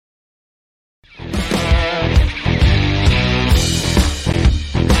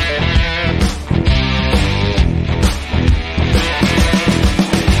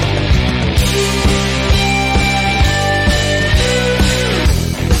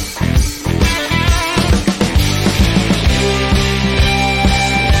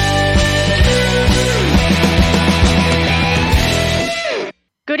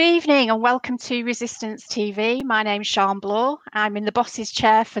evening and welcome to Resistance TV. My name's Sian Bloor. I'm in the boss's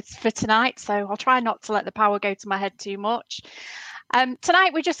chair for tonight, so I'll try not to let the power go to my head too much. Tonight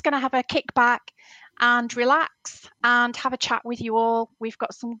we're just going to have a kickback and relax and have a chat with you all. We've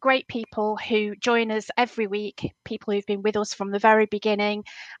got some great people who join us every week, people who've been with us from the very beginning,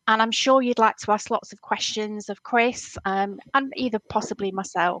 and I'm sure you'd like to ask lots of questions of Chris and either possibly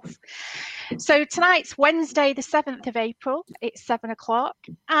myself. So tonight's Wednesday the 7th of April, it's 7 o'clock,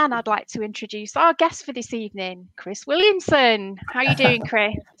 and I'd like to introduce our guest for this evening, Chris Williamson. How are you doing,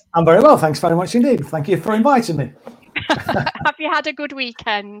 Chris? I'm very well, thanks very much indeed. Thank you for inviting me. Have you had a good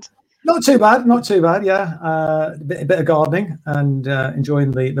weekend? Not too bad, yeah. A bit of gardening and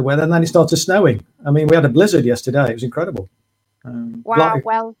enjoying the weather, and then it started snowing. I mean, we had a blizzard yesterday. It was incredible. Wow,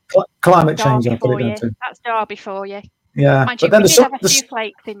 well, climate change. I'll put it down to. That's Derby for you. Yeah, but then we did have a few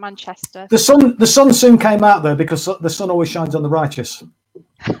flakes in Manchester. The sun soon came out though, because the sun always shines on the righteous.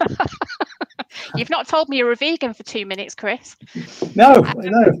 You've not told me you're a vegan for 2 minutes, Chris. No.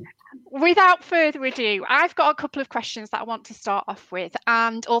 Without further ado, I've got a couple of questions that I want to start off with.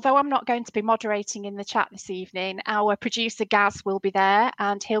 And although I'm not going to be moderating in the chat this evening, our producer Gaz will be there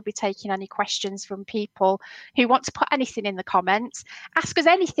and he'll be taking any questions from people who want to put anything in the comments. Ask us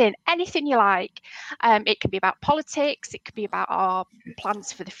anything you like. It can be about politics. It could be about our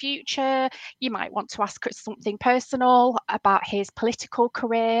plans for the future. You might want to ask Chris something personal about his political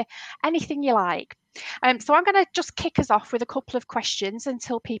career, anything you like. So I'm going to just kick us off with a couple of questions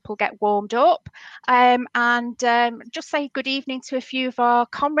until people get warmed up and just say good evening to a few of our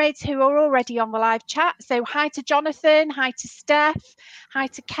comrades who are already on the live chat. So hi to Jonathan, hi to Steph, hi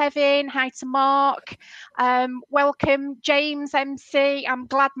to Kevin, hi to Mark. Welcome, James MC. I'm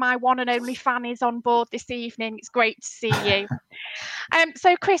glad my one and only fan is on board this evening. It's great to see you.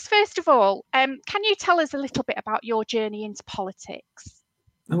 So Chris, first of all, can you tell us a little bit about your journey into politics?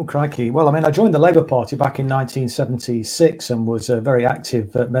 Oh, crikey. Well, I mean, I joined the Labour Party back in 1976 and was a very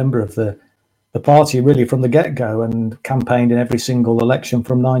active member of the party really from the get-go and campaigned in every single election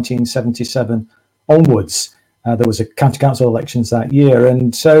from 1977 onwards. There was a county council elections that year.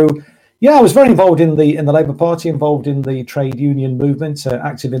 And so, yeah, I was very involved in the Labour Party, involved in the trade union movement,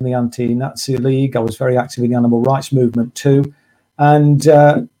 active in the Anti-Nazi League. I was very active in the animal rights movement too. And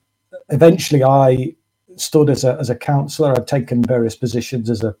eventually I stood as a councillor. I'd taken various positions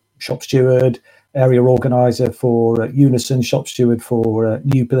as a shop steward, area organiser for Unison, shop steward for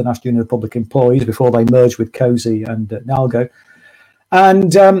NUPE, the National Union of Public Employees, before they merged with COSI and NALGO.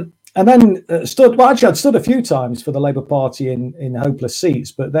 And then I'd stood a few times for the Labour Party in hopeless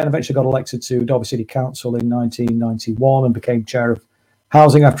seats, but then eventually got elected to Derby City Council in 1991 and became chair of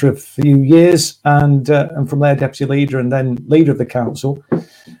housing after a few years, and from there deputy leader and then leader of the council.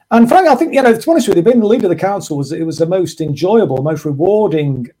 And frankly, I think, to be honest with you, being the leader of the council was the most enjoyable, most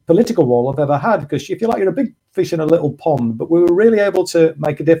rewarding political role I've ever had, because if you like, you're a big fish in a little pond, but we were really able to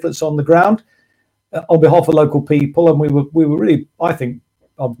make a difference on the ground on behalf of local people, and we were really, I think,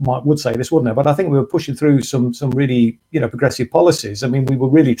 I would say this, wouldn't I? But I think we were pushing through some really, progressive policies. I mean, we were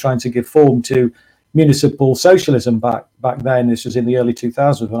really trying to give form to municipal socialism back then. This was in the early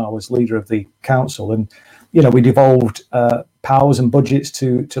 2000s when I was leader of the council, and we devolved powers and budgets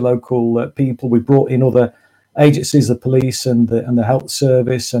to local people. We brought in other agencies, the police and the health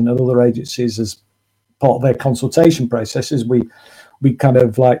service and other agencies as part of their consultation processes. We kind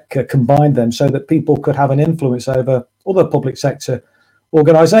of combined them so that people could have an influence over other public sector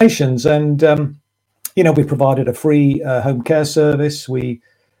organisations. And we provided a free home care service. We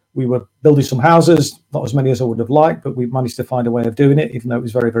were building some houses, not as many as I would have liked, but we managed to find a way of doing it, even though it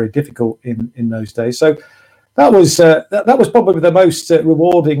was very, very difficult in those days. So that was probably the most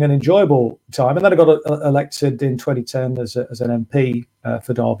rewarding and enjoyable time. And then I got elected in 2010 as an MP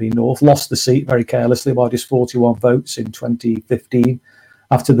for Derby North, lost the seat very carelessly by just 41 votes in 2015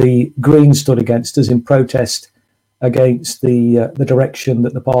 after the Greens stood against us in protest against the direction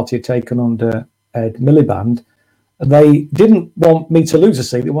that the party had taken under Ed Miliband. They didn't want me to lose a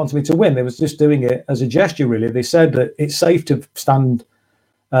seat. They wanted me to win. They was just doing it as a gesture, really. They said that it's safe to stand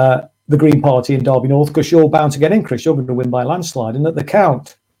the Green Party in Derby North because you're bound to get in, Chris. You're going to win by a landslide. And at the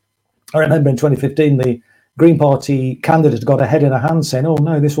count, I remember in 2015, the Green Party candidate got a head in a hand saying, oh,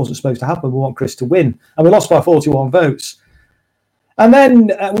 no, this wasn't supposed to happen. We want Chris to win. And we lost by 41 votes. And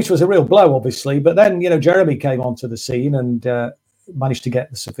then, which was a real blow, obviously. But then, Jeremy came onto the scene and managed to get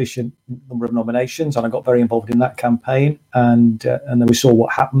the sufficient number of nominations, and I got very involved in that campaign. And then we saw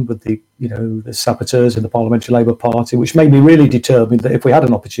what happened with the saboteurs in the Parliamentary Labour Party, which made me really determined that if we had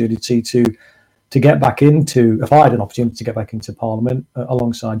an opportunity to get back into, if I had an opportunity to get back into Parliament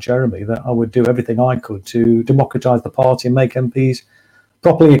alongside Jeremy, that I would do everything I could to democratise the party and make MPs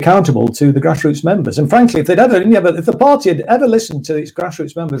properly accountable to the grassroots members. And frankly, if the party had ever listened to its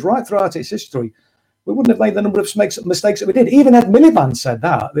grassroots members right throughout its history, we wouldn't have made the number of mistakes that we did. Even Ed Miliband said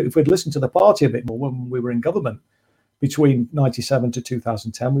that if we'd listened to the party a bit more when we were in government between 97 to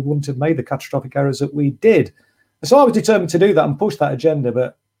 2010, we wouldn't have made the catastrophic errors that we did. So I was determined to do that and push that agenda,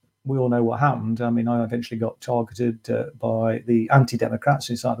 but we all know what happened. I mean, I eventually got targeted by the anti-democrats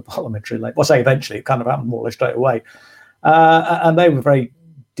inside the parliamentary lane. Well, I say eventually, it kind of happened more or less straight away. And they were very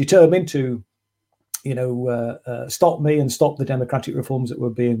determined to, stop me and stop the democratic reforms that were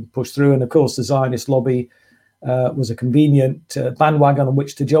being pushed through. And of course, the Zionist lobby was a convenient bandwagon on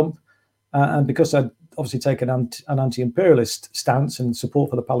which to jump. And because I'd obviously taken an anti-imperialist stance and support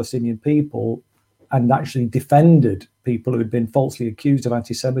for the Palestinian people, and actually defended people who had been falsely accused of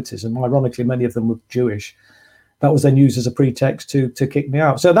anti-Semitism. Ironically, many of them were Jewish. That was then used as a pretext to kick me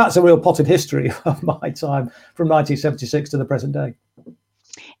out. So that's a real potted history of my time from 1976 to the present day.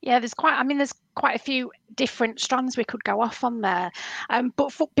 Yeah, there's quite a few different strands we could go off on there.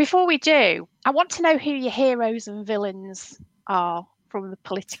 But before we do, I want to know who your heroes and villains are from the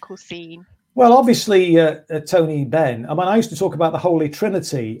political scene. Well, obviously, Tony Benn. I mean, I used to talk about the Holy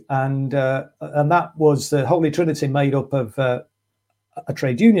Trinity, and that was the Holy Trinity made up of a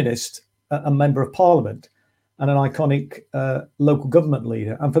trade unionist, a member of Parliament, and an iconic local government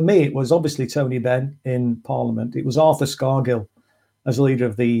leader. And for me, it was obviously Tony Benn in Parliament. It was Arthur Scargill as leader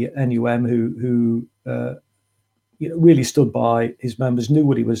of the NUM who really stood by his members, knew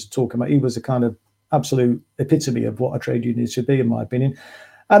what he was talking about. He was a kind of absolute epitome of what a trade union should be, in my opinion.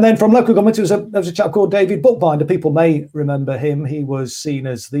 And then from local government, there was a chap called David Bookbinder. People may remember him. He was seen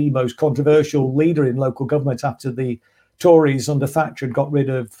as the most controversial leader in local government after the Tories under Thatcher had got rid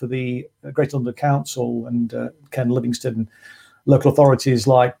of the Greater London Council and Ken Livingstone, local authorities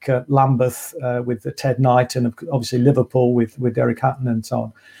like Lambeth with Ted Knight, and obviously Liverpool with Derek Hatton and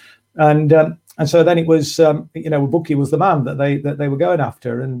so on. And so then it was, Bookie was the man that they were going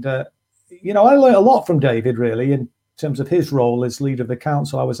after. And, I learned a lot from David, really, in terms of his role as leader of the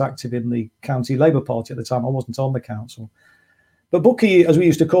council. I was active in the County Labour Party at the time. I wasn't on the council. But Bookie, as we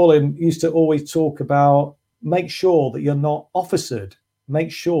used to call him, used to always talk about make sure that you're not officered.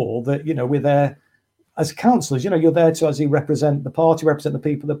 Make sure that, we're there as councillors. You're there to, as he represent the party, represent the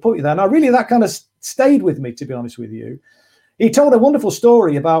people that put you there. And that kind of stayed with me, to be honest with you. He told a wonderful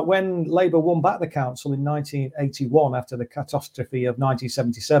story about when Labour won back the council in 1981 after the catastrophe of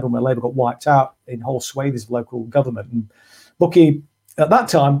 1977, where Labour got wiped out in whole swathes of local government. And Bookie, at that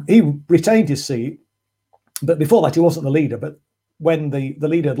time, he retained his seat, but before that, he wasn't the leader. But when the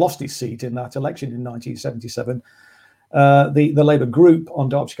leader had lost his seat in that election in 1977, the Labour group on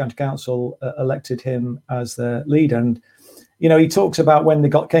Derbyshire County Council elected him as their leader. And he talks about when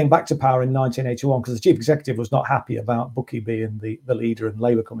they came back to power in 1981, because the chief executive was not happy about Bookie being the leader and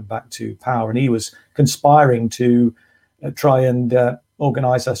Labour coming back to power. And he was conspiring to try and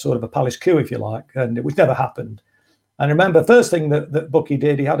organise a sort of a palace coup, if you like, and which never happened. And remember, first thing that Bookie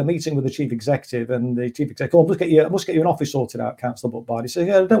did, he had a meeting with the chief executive, and the chief executive, I must get you an office sorted out, Councillor Bookbinder. He said,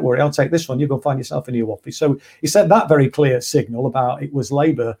 yeah, don't worry, I'll take this one. You go find yourself a new office. So he sent that very clear signal about it was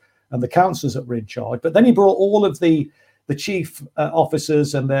Labour and the councillors that were in charge. But then he brought all of the chief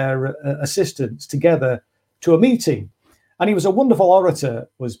officers and their assistants together to a meeting. And he was a wonderful orator,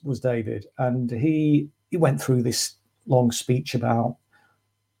 was David. And he went through this long speech about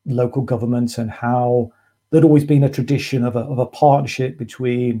local government and how there'd always been a tradition of a partnership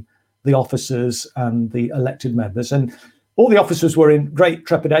between the officers and the elected members. And all the officers were in great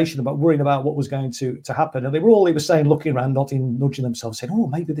trepidation about worrying about what was going to happen. And he was saying, looking around, nudging themselves, saying, oh,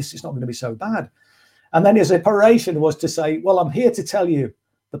 maybe this is not going to be so bad. And then his operation was to say, well, I'm here to tell you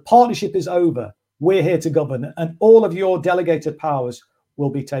the partnership is over. We're here to govern, and all of your delegated powers will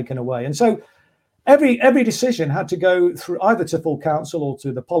be taken away. And so every decision had to go through either to full council or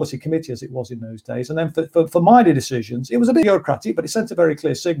to the policy committee, as it was in those days. And then for minor decisions, it was a bit bureaucratic, but it sent a very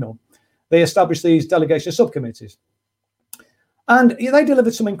clear signal. They established these delegation subcommittees. And they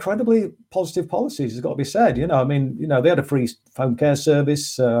delivered some incredibly positive policies, it's got to be said. They had a free home care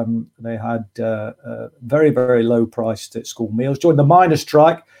service. They had very, very low priced school meals. During the miners'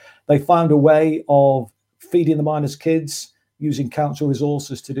 strike, they found a way of feeding the miners' kids, using council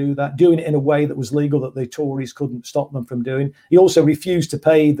resources to do that, doing it in a way that was legal, that the Tories couldn't stop them from doing. He also refused to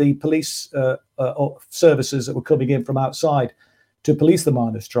pay the police services that were coming in from outside to police the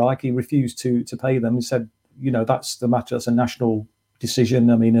miners' strike. He refused to pay them and said, that's the matter. That's a national decision.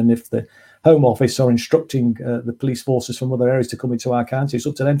 And if the Home Office are instructing the police forces from other areas to come into our county, it's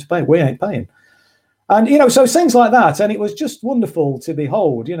up to them to pay. We ain't paying. And, so things like that. And it was just wonderful to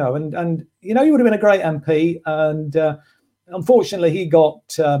behold, and you would have been a great MP. And unfortunately, he got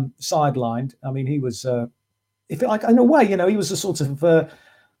sidelined. I mean, he was, in a way, he was a sort of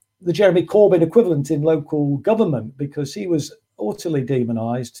the Jeremy Corbyn equivalent in local government, because he was utterly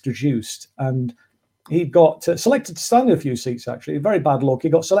demonised, reduced, and he got selected to stand in a few seats, actually. Very bad luck. He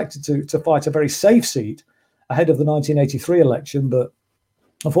got selected to fight a very safe seat ahead of the 1983 election, but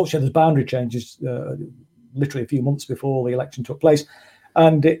unfortunately, there's boundary changes literally a few months before the election took place,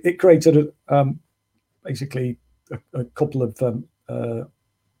 and it created basically a couple of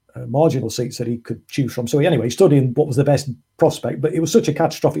marginal seats that he could choose from. So he stood in what was the best prospect, but it was such a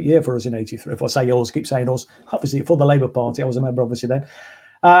catastrophic year for us in 83. If I say us, keep saying us, obviously for the Labour Party, I was a member obviously then,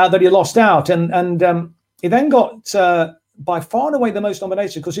 that he lost out. And he then got by far and away the most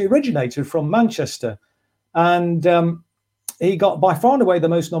nominations, because he originated from Manchester, and he got by far and away the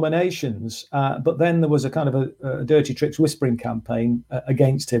most nominations, but then there was a kind of a dirty tricks whispering campaign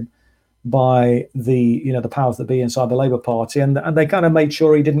against him by the powers that be inside the Labour Party, and they kind of made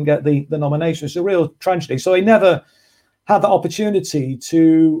sure he didn't get the nomination. It's a real tragedy. So he never had that opportunity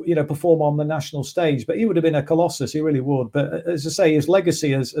to perform on the national stage, but he would have been a colossus. He really would. But as I say, his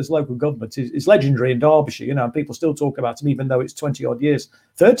legacy as local government is legendary in Derbyshire. People still talk about him, even though it's 20 odd years,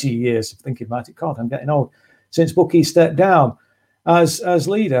 30 years thinking about it. God, I'm getting old. Since Bucky stepped down as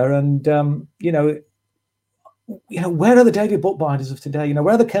leader, and where are the David Buckbinders of today?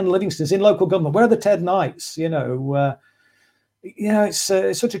 Where are the Ken Livingstons in local government? Where are the Ted Knights? It's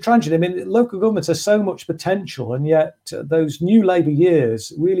such a tragedy. I mean, local governments has so much potential, and yet those new Labour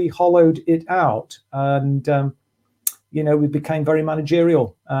years really hollowed it out, and we became very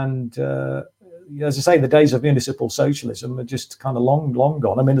managerial. And as I say, the days of municipal socialism are just kind of long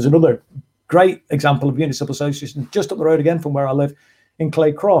gone. I mean, there's another great example of municipal socialism just up the road again from where I live, in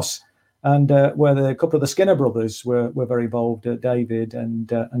Clay Cross, and where a couple of the Skinner brothers were very involved. David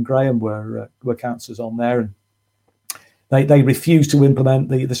and Graham were councillors on there, and they refused to implement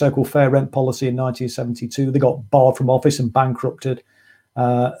the so-called fair rent policy in 1972. They got barred from office and bankrupted.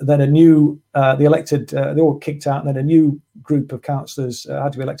 Then they all kicked out, and then a new group of councillors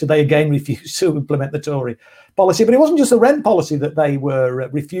had to be elected. They again refused to implement the Tory policy. But it wasn't just the rent policy that they were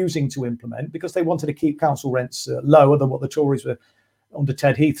refusing to implement, because they wanted to keep council rents lower than what the Tories were under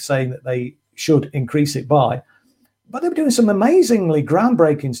Ted Heath saying that they should increase it by. But they were doing some amazingly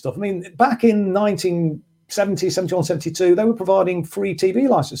groundbreaking stuff. I mean, back in 1970, 71, 72, they were providing free TV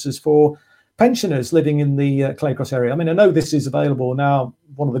licenses for pensioners living in the Clay Cross area. I mean, I know this is available now,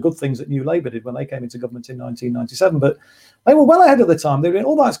 one of the good things that New Labour did when they came into government in 1997, but they were well ahead of the time. They were doing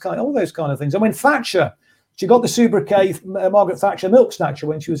all those kind of things. And when Thatcher, she got the sobriquet Margaret Thatcher Milk Snatcher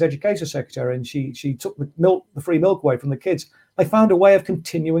when she was Education Secretary, and she took the free milk away from the kids. They found a way of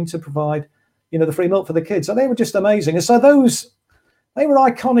continuing to provide, the free milk for the kids. So they were just amazing. And so they were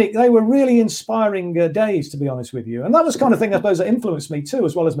iconic. They were really inspiring days, to be honest with you. And that was the kind of thing, I suppose, that influenced me too,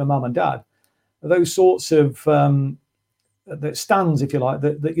 as well as my mum and dad. Those sorts of that stands, if you like,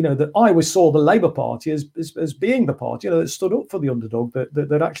 that I always saw the Labour Party as being the party, that stood up for the underdog,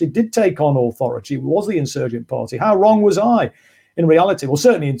 that actually did take on authority, was the insurgent party. How wrong was I in reality? Well,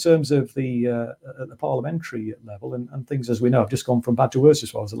 certainly in terms of the parliamentary level, and things, as we know, have just gone from bad to worse as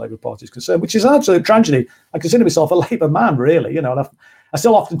far as the Labour Party is concerned, which is an absolute tragedy. I consider myself a Labour man, really, and I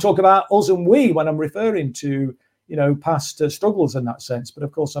still often talk about us and we when I'm referring to past struggles in that sense. But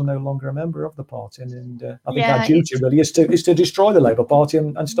of course, I'm no longer a member of the party, and I think our duty really is to destroy the Labour Party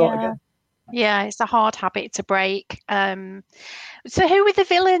and start again. Yeah, it's a hard habit to break. So who were the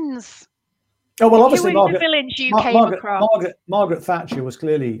villains? Oh, well, obviously, the villains you came across? Margaret Thatcher was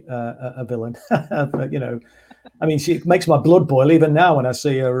clearly a villain. I mean, she makes my blood boil even now when I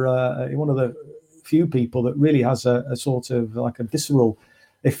see her. One of the few people that really has a sort of like a visceral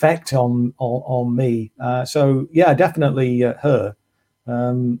effect on me. So yeah, definitely her.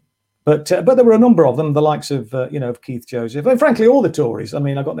 But there were a number of them, the likes of of Keith Joseph, and frankly all the Tories. I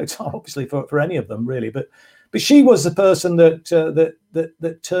mean, I've got no time obviously for any of them really, but she was the person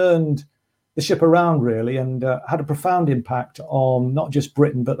that turned the ship around really, and had a profound impact on not just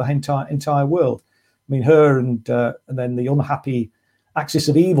Britain but the entire world. I mean, her and then the unhappy axis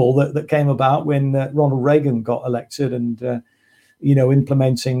of evil that came about when Ronald Reagan got elected, and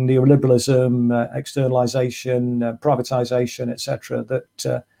implementing neoliberalism, externalization, privatization, etc.,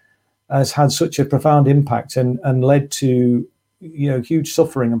 that has had such a profound impact and led to huge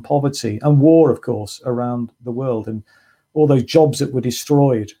suffering and poverty and war, of course, around the world, and all those jobs that were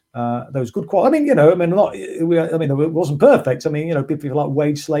destroyed. Those good quality. I mean, it wasn't perfect. I mean, people like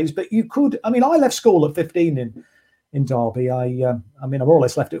wage slaves, but you could. I mean, I left school at 15 in in Derby. I mean, I more or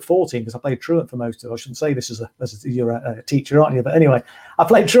less left at 14 because I played truant for most of it. I shouldn't say this as you're a teacher, aren't you? But anyway, I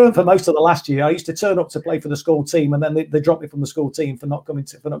played truant for most of the last year. I used to turn up to play for the school team, and then they dropped me from the school team for not going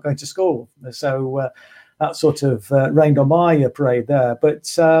to school. So that sort of rained on my parade there.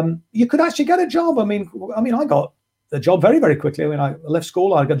 But you could actually get a job. I mean, I got a job very, very quickly. I mean, I left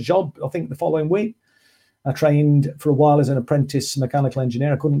school. I got a job, I think, the following week. I trained for a while as an apprentice mechanical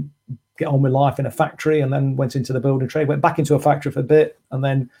engineer. I couldn't get on with life in a factory, and then went into the building trade, went back into a factory for a bit, and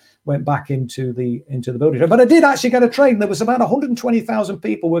then went back into the building trade. But I did actually get a trade. There was about 120,000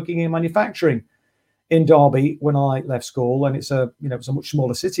 people working in manufacturing in Derby when I left school, and it's a much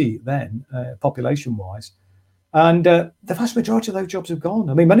smaller city then, population wise. And the vast majority of those jobs have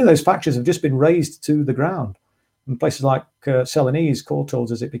gone. I mean, many of those factories have just been razed to the ground. And places like Celanese,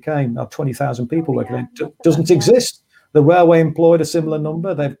 Courtaulds, as it became, 20,000 people working. It doesn't exist. The railway employed a similar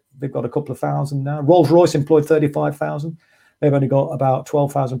number. They've got a couple of thousand now. Rolls-Royce employed 35,000. They've only got about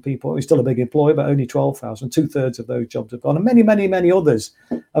 12,000 people. It's still a big employer, but only 12,000. 2/3 of those jobs have gone, and many, many, many others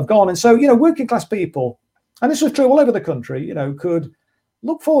have gone. And so, working class people, and this was true all over the country, could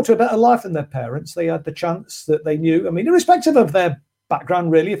look forward to a better life than their parents. They had the chance that they knew. I mean, irrespective of their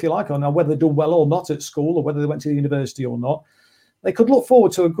background, really, if you like, or now whether they've done well or not at school, or whether they went to the university or not, they could look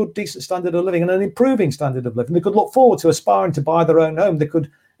forward to a good, decent standard of living and an improving standard of living. They could look forward to aspiring to buy their own home. They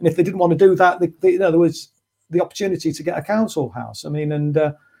could, and if they didn't want to do that, there was the opportunity to get a council house. I mean, and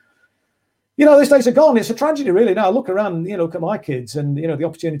those days are gone. It's a tragedy, really. Now I look around, look at my kids, and the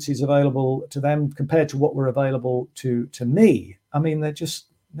opportunities available to them compared to what were available to me. I mean, they're just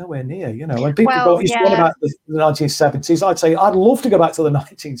nowhere near, When people used to talk about the 1970s, I'd say I'd love to go back to the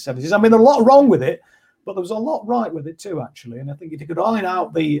 1970s. I mean, there's a lot wrong with it, but there was a lot right with it too, actually. And I think if you could iron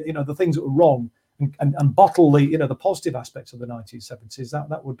out the things that were wrong and bottle the positive aspects of the 1970s,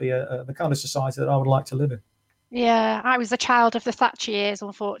 that would be the kind of society that I would like to live in. Yeah, I was a child of the Thatcher years,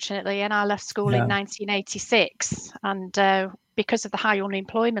 unfortunately, and I left school in 1986. And because of the high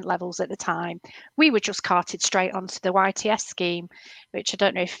unemployment levels at the time, we were just carted straight onto the YTS scheme, which I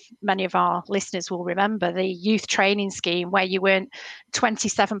don't know if many of our listeners will remember, the youth training scheme, where you earned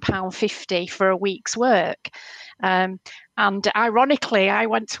 £27.50 for a week's work. And ironically, I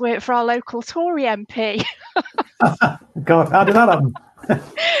went to work for our local Tory MP. God, how did that happen?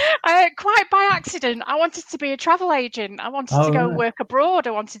 Quite by accident. I wanted to be a travel agent. I wanted to go and work abroad.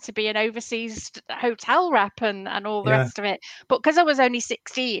 I wanted to be an overseas hotel rep and all the rest of it. But because I was only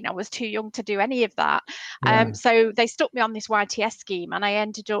 16, I was too young to do any of that. So they stuck me on this YTS scheme, and I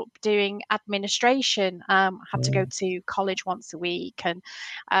ended up doing administration. I had to go to college once a week, and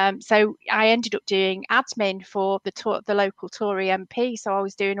so I ended up doing admin for the local Tory MP. So I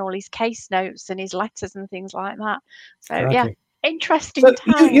was doing all his case notes and his letters and things like that. So Crikey. Interesting so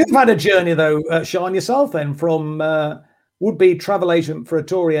time. You've had a journey, though, Sian, yourself, then, from would-be travel agent for a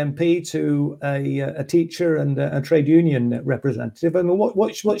Tory MP to a teacher and a trade union representative. I mean,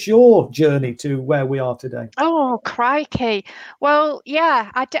 what's your journey to where we are today? Oh, crikey. Well,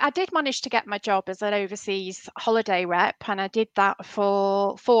 yeah, I did manage to get my job as an overseas holiday rep, and I did that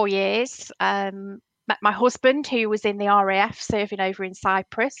for 4 years. Met my husband, who was in the RAF serving over in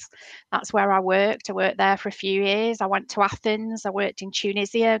Cyprus. That's where I worked. I worked there for a few years. I went to Athens. I worked in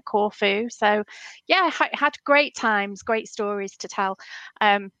Tunisia, Corfu. So, yeah, I had great times, great stories to tell.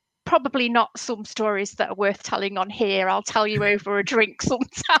 Probably not some stories that are worth telling on here. I'll tell you over a drink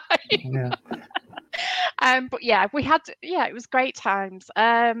sometime. But yeah, it was great times.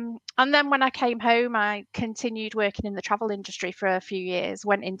 And then when I came home, I continued working in the travel industry for a few years,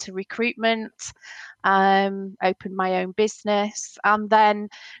 went into recruitment, opened my own business, and then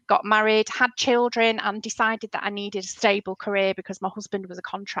got married, had children, and decided that I needed a stable career because my husband was a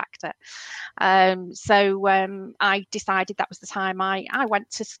contractor. So I decided that was the time I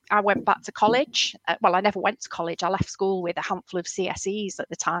went back to college. Well, I never went to college. I left school with a handful of CSEs at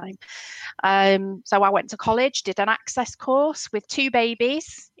the time. So I went to college, did an access course with 2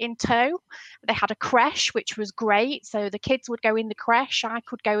 babies in tow. They had a creche, which was great. So the kids would go in the creche. I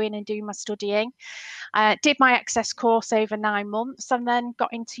could go in and do my studying. Did my access course over 9 months, and then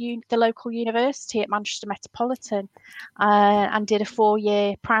got into the local university at Manchester Metropolitan and did a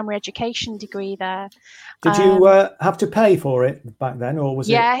 4-year primary education degree there. Did you have to pay for it back then, or was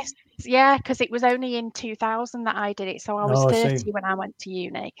it? Yes. Yeah, because it was only in 2000 that I did it. So I was 30 when I went to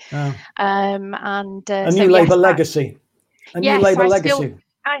uni. A new Labour legacy. New Labour legacy.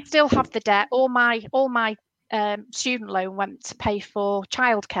 I still have the debt. All my student loan went to pay for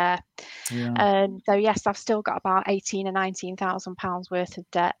childcare. So yes, I've still got about 18 or 19,000 pounds worth of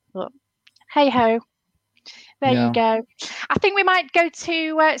debt. But hey ho. There you go. I think we might go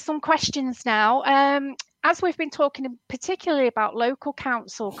to some questions now. as we've been talking particularly about local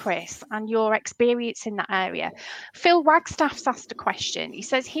council, Chris, and your experience in that area, Phil Wagstaff's asked a question. He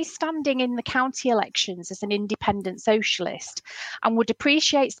says he's standing in the county elections as an independent socialist and would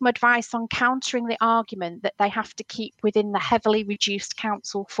appreciate some advice on countering the argument that they have to keep within the heavily reduced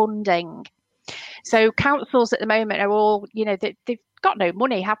council funding. So councils at the moment are all, they've got no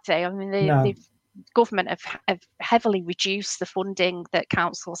money, have they? I mean, they've government have heavily reduced the funding that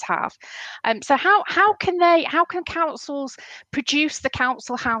councils have. So how can councils produce the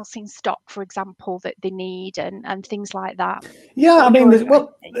council housing stock, for example, that they need and things like that? Yeah, I mean,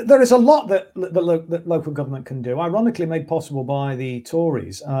 there is a lot that local government can do, ironically made possible by the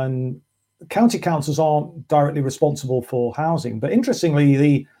Tories, and county councils aren't directly responsible for housing. But interestingly,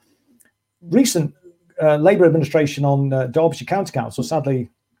 the recent Labour administration on Derbyshire County Council sadly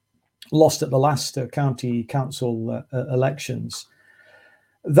lost at the last county council elections.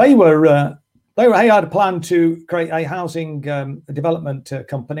 They had a plan to create a housing development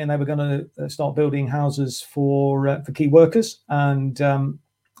company, and they were going to start building houses for key workers. And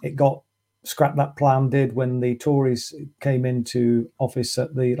it got scrapped. That plan did when the Tories came into office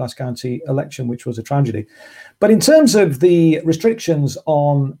at the last county election, which was a tragedy. But in terms of the restrictions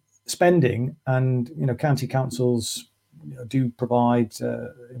on spending, and county councils do provide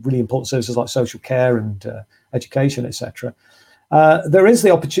really important services like social care and education, etc. There is the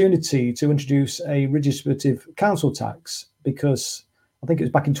opportunity to introduce a redistributive council tax, because I think it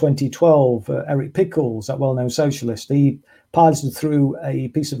was back in 2012, Eric Pickles, that well-known socialist, he piloted through a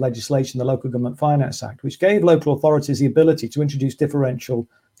piece of legislation, the Local Government Finance Act, which gave local authorities the ability to introduce differential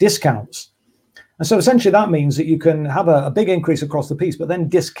discounts. And so essentially that means that you can have a big increase across the piece, but then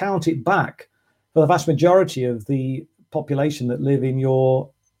discount it back for the vast majority of the population that live in your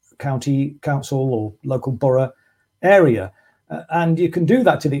county council or local borough area. And you can do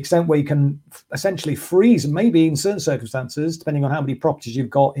that to the extent where you can essentially freeze, and maybe in certain circumstances, depending on how many properties you've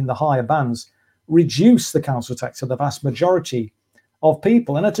got in the higher bands, reduce the council tax to the vast majority of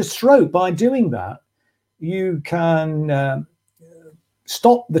people. And at a stroke, by doing that, you can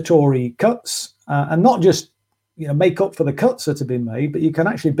stop the Tory cuts and not just make up for the cuts that have been made, but you can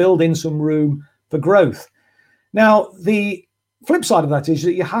actually build in some room for growth. Now, the flip side of that is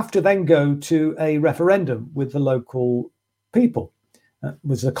that you have to then go to a referendum with the local people.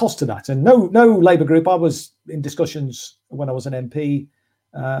 There's a cost to that. And no Labour group, I was in discussions when I was an MP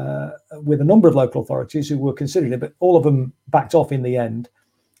with a number of local authorities who were considering it, but all of them backed off in the end.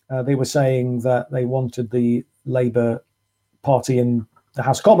 They were saying that they wanted the Labour Party in the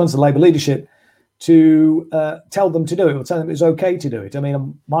House of Commons, the Labour leadership, to tell them to do it, or tell them it was okay to do it. I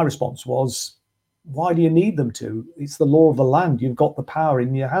mean, my response was, why do you need them to? It's the law of the land. You've got the power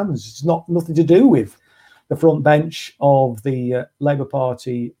in your hands. It's nothing to do with the front bench of the Labour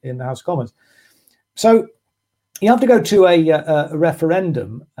Party in the House of Commons. So you have to go to a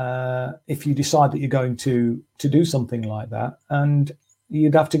referendum if you decide that you're going to do something like that, and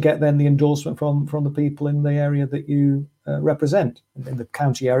you'd have to get then the endorsement from the people in the area that you represent, in the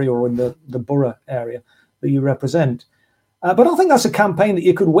county area or in the borough area that you represent. But I think that's a campaign that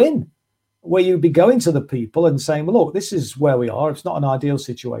you could win, where you'd be going to the people and saying, well, look, this is where we are. It's not an ideal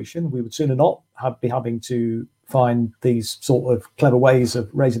situation. We would sooner not be having to find these sort of clever ways of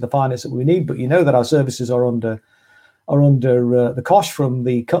raising the finance that we need. But that our services are under the cosh from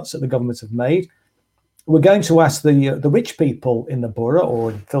the cuts that the governments have made. We're going to ask the rich people in the borough, or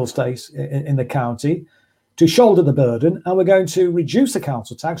in Phil's case, in the county, to shoulder the burden. And we're going to reduce the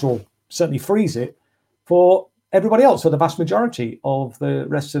council tax, or certainly freeze it, for everybody else, for the vast majority of the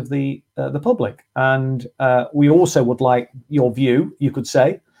rest of the public. And we also would like your view, you could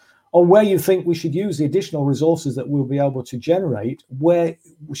say, on where you think we should use the additional resources that we'll be able to generate. Where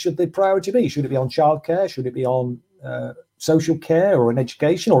should the priority be? Should it be on childcare? Should it be on social care, or in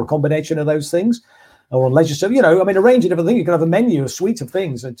education, or a combination of those things? Or on legislative, a range of different things. You can have a menu, a suite of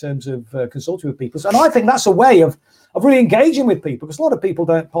things in terms of consulting with people. And I think that's a way of really engaging with people, because a lot of people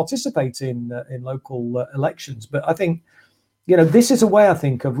don't participate in local elections. But I think, this is a way, I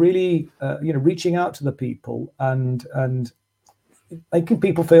think, of really, reaching out to the people and making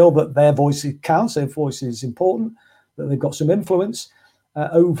people feel that their voice counts, their voice is important, that they've got some influence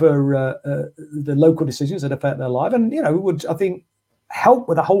over the local decisions that affect their life. And, would, I think, help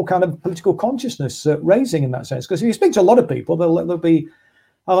with a whole kind of political consciousness raising in that sense. Because if you speak to a lot of people, they'll be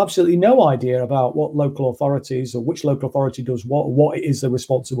have absolutely no idea about what local authorities, or which local authority does what it is they're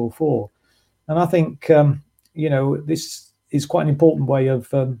responsible for. And I think this is quite an important way of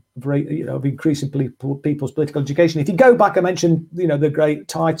increasing people's political education. If you go back, I mentioned the great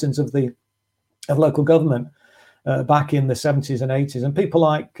titans of local government, back in the 70s and 80s. And people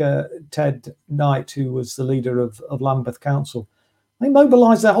like Ted Knight, who was the leader of Lambeth Council, they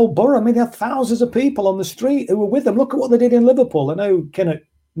mobilised their whole borough. I mean, they had thousands of people on the street who were with them. Look at what they did in Liverpool. I know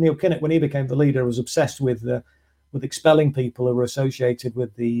Neil Kinnock, when he became the leader, was obsessed with expelling people who were associated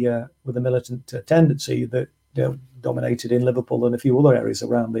with the militant tendency that dominated in Liverpool and a few other areas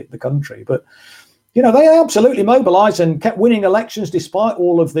around the country. But they absolutely mobilised and kept winning elections despite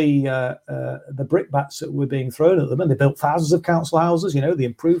all of the brickbats that were being thrown at them. And they built thousands of council houses. They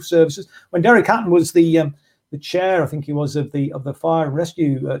improved services. When Derek Hatton was the chair, I think he was, of the fire and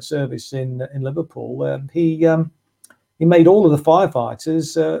rescue service in Liverpool, he made all of the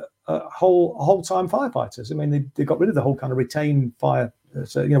firefighters whole-time firefighters. I mean, they got rid of the whole kind of retained fire,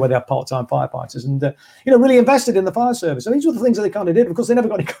 where they have part-time firefighters, and really invested in the fire service. And these were the things that they kind of did. Of course, they never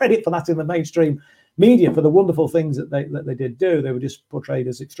got any credit for that in the mainstream media for the wonderful things that they did do. They were just portrayed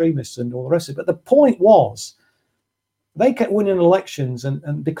as extremists and all the rest of it. But the point was, they kept winning elections,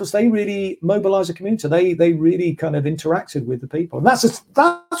 and because they really mobilised the community, they really kind of interacted with the people, and that's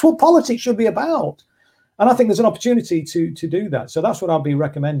what politics should be about. And I think there's an opportunity to do that. So that's what I'll be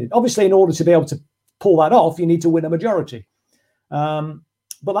recommending. Obviously, in order to be able to pull that off, you need to win a majority.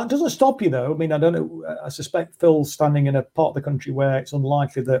 But that doesn't stop you, though. I mean, I don't know. I suspect Phil's standing in a part of the country where it's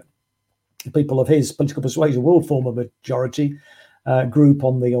unlikely that people of his political persuasion will form a majority group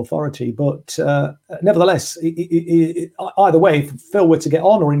on the authority. But nevertheless, either way, if Phil were to get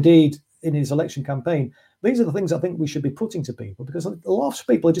on, or indeed in his election campaign, these are the things I think we should be putting to people, because a lot of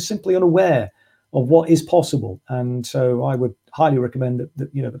people are just simply unaware of what is possible. And so I would highly recommend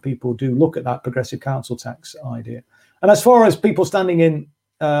that people do look at that progressive council tax idea. And as far as people standing in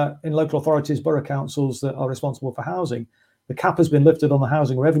local authorities, borough councils that are responsible for housing, the cap has been lifted on the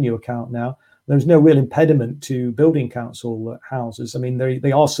housing revenue account now. There's no real impediment to building council houses. I mean,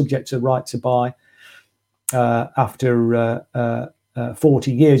 they are subject to right to buy. After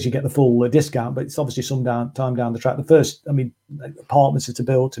 40 years, you get the full discount, but it's obviously some time down the track. The first, apartments that are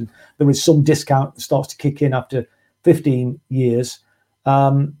built, and there is some discount that starts to kick in after 15 years.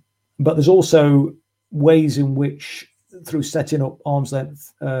 But there's also ways in which, through setting up arm's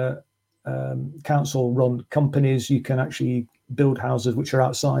length council-run companies, you can actually build houses which are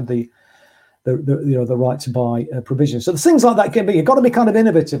outside the right to buy provision. So the things like that can be. You've got to be kind of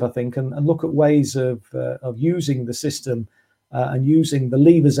innovative, I think, and look at ways of using the system and using the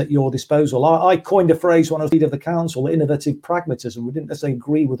levers at your disposal. I coined a phrase when I was leader of the council: innovative pragmatism. We didn't necessarily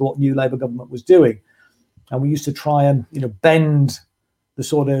agree with what New Labour government was doing, and we used to try and bend the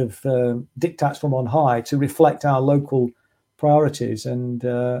sort of diktats from on high to reflect our local priorities. And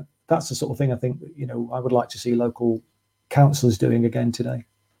that's the sort of thing I think I would like to see local councillors doing again today.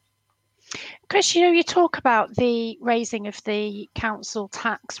 Chris, you talk about the raising of the council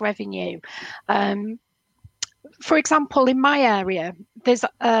tax revenue. For example, in my area, there's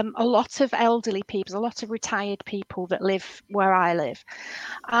a lot of elderly people, a lot of retired people that live where I live.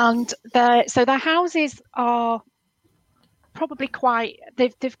 And so their houses are probably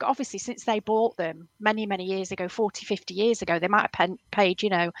they've got, obviously, since they bought them many years ago, 40, 50 years ago, they might have paid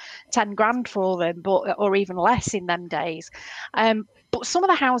 10 grand for them, or even less in them days. But some of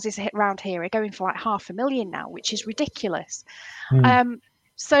the houses around here are going for like $500,000 now, which is ridiculous.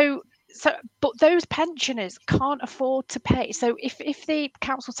 But those pensioners can't afford to pay. So if the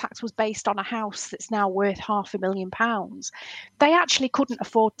council tax was based on a house that's now worth £500,000, they actually couldn't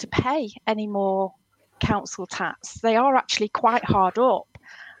afford to pay any more council tax. They are actually quite hard up.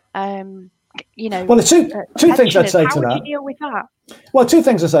 Well, there's two things I'd say to that. How would you deal with that? Well, two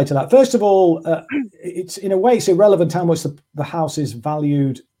things I'd say to that. First of all, it's in a way it's irrelevant how much the house is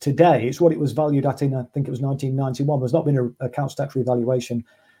valued today. It's what it was valued at in, I think it was 1991. There's not been a council tax revaluation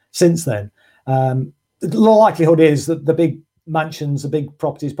since then. The likelihood is that the big mansions, the big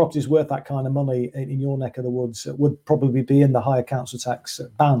properties worth that kind of money in your neck of the woods would probably be in the higher council tax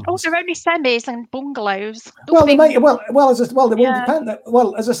bands. Oh, they're only semis and bungalows. Well, they will depend.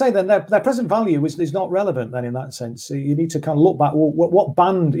 Well, as I say, then their present value is not relevant then in that sense. So you need to kind of look back. Well, what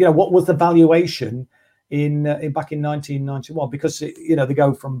band? What was the valuation in back in 1991? Because they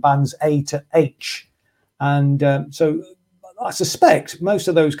go from bands A to H, and so I suspect most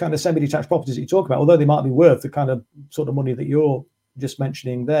of those kind of semi-detached properties that you talk about, although they might be worth the kind of sort of money that you're just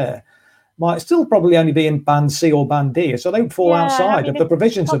mentioning there, might still probably only be in band C or band D. So they would fall outside of the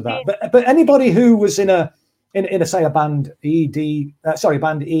provisions of that. But anybody who was in a say a band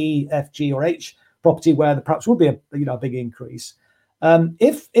band E, F, G, or H property where there perhaps would be a big increase,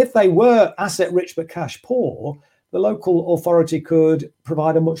 if they were asset rich but cash poor, the local authority could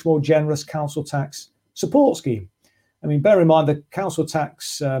provide a much more generous council tax support scheme. I mean, bear in mind the council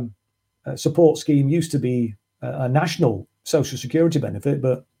tax support scheme used to be a national social security benefit,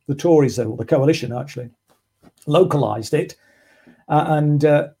 but the Tories, or the coalition actually, localised it and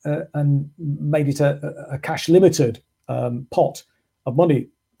made it a cash limited pot of money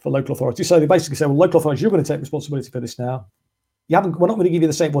for local authorities. So they basically say, well, local authorities, you're going to take responsibility for this now. We're not going to give you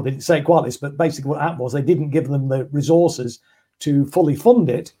the same. Well, they didn't say it quite this, but basically what happened was they didn't give them the resources to fully fund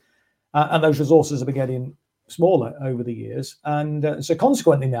it, and those resources have been getting smaller over the years. And so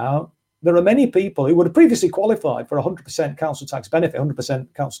consequently now, there are many people who would have previously qualified for 100% council tax benefit,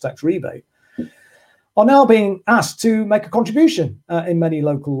 100% council tax rebate, are now being asked to make a contribution in many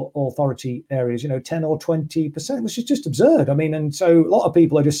local authority areas, 10 or 20%, which is just absurd. I mean, and so a lot of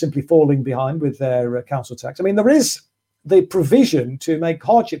people are just simply falling behind with their council tax. I mean, there is the provision to make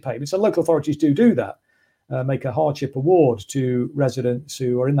hardship payments, and local authorities do that, make a hardship award to residents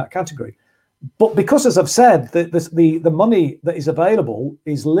who are in that category. But because, as I've said, the money that is available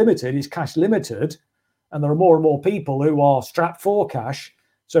is limited, is cash limited, and there are more and more people who are strapped for cash,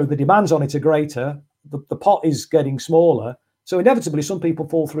 so the demands on it are greater, the pot is getting smaller, so inevitably some people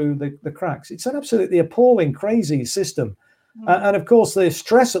fall through the cracks. It's an absolutely appalling, crazy system. And of course, the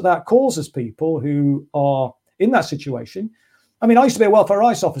stress that causes people who are in that situation. I mean, I used to be a welfare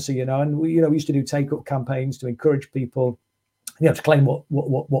rights officer, and we used to do take-up campaigns to encourage people, to claim what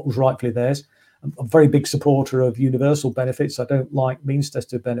was rightfully theirs. I'm a very big supporter of universal benefits. I don't like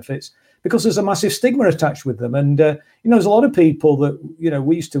means-tested benefits because there's a massive stigma attached with them. And, there's a lot of people that,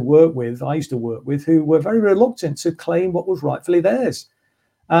 I used to work with, who were very reluctant to claim what was rightfully theirs.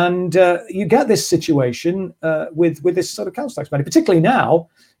 And you get this situation with this sort of council tax money, particularly now.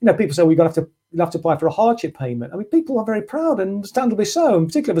 People say, well, you'll have to apply for a hardship payment. I mean, people are very proud, and understandably so, and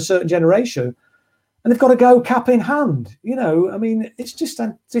particularly of a certain generation. And they've got to go cap in hand. I mean, it's just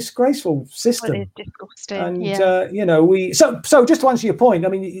a disgraceful system. It is disgusting. And so just to answer your point, I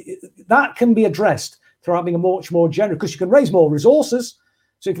mean, that can be addressed through having a much more generous, because you can raise more resources,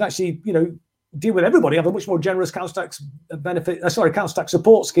 so you can actually, deal with everybody, have a much more generous council tax council tax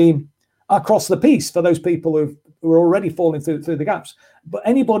support scheme across the piece for those people who are already falling through the gaps. But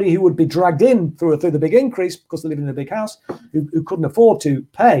anybody who would be dragged in through the big increase because they live in a big house, who couldn't afford to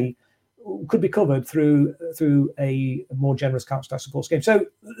pay, could be covered through a more generous council tax support scheme. So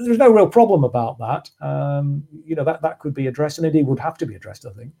there's no real problem about that. That could be addressed, and indeed would have to be addressed,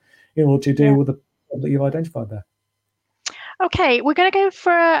 I think, in order to deal with the problem that you've identified there. Okay, we're going to go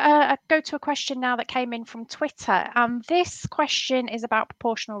for go to a question now that came in from Twitter. This question is about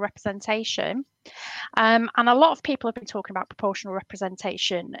proportional representation. And a lot of people have been talking about proportional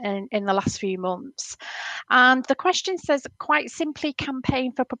representation in the last few months. And the question says, quite simply,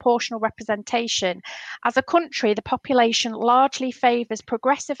 campaign for proportional representation. As a country, the population largely favours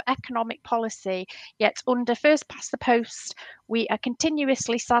progressive economic policy, yet under first past the post, we are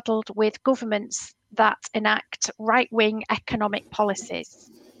continuously saddled with governments that enact right-wing economic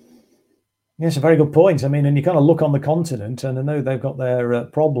policies. Yes, a very good point. I mean, and you kind of look on the continent, and I know they've got their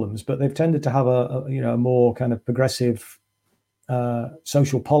problems, but they've tended to have a more kind of progressive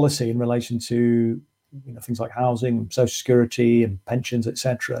social policy in relation to things like housing, social security, and pensions,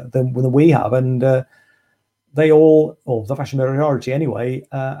 etc. than we have, and they all, or the vast majority anyway,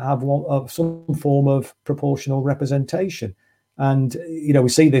 have some form of proportional representation. And, we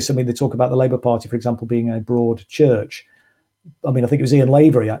see this. I mean, they talk about the Labour Party, for example, being a broad church. I mean, I think it was Ian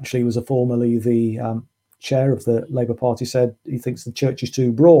Lavery, actually, was formerly the chair of the Labour Party, said he thinks the church is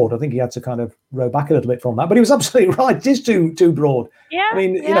too broad. I think he had to kind of row back a little bit from that. But he was absolutely right. It is too broad. Yeah, I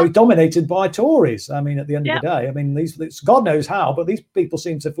mean, dominated by Tories. I mean, at the end of the day, I mean, God knows how, but these people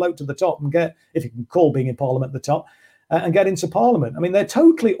seem to float to the top and get, if you can call being in Parliament the top, and get into Parliament. I mean, they're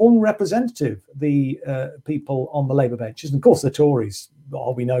totally unrepresentative, the people on the Labour benches. And of course, the Tories,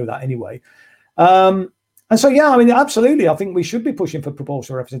 we know that anyway. And so, I mean, absolutely, I think we should be pushing for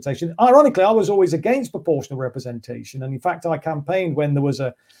proportional representation. Ironically, I was always against proportional representation. And in fact, I campaigned when there was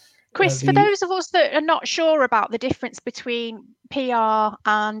a... Chris, for those of us that are not sure about the difference between PR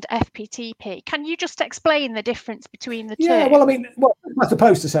and FPTP, can you just explain the difference between the two? Yeah, well, I mean, that's the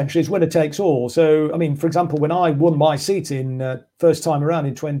post essentially, is winner takes all. So, I mean, for example, when I won my seat in first time around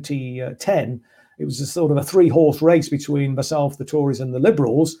in 2010, it was a sort of a 3-horse race between myself, the Tories, and the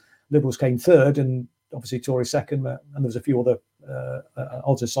Liberals. Liberals came third, and obviously Tories second, and there was a few other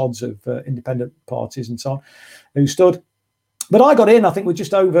odds and sods of independent parties and so on who stood. But I got in, I think, with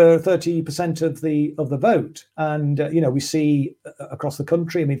just over 30% of the vote. And, we see across the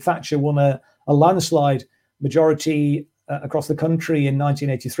country, I mean, Thatcher won a landslide majority across the country in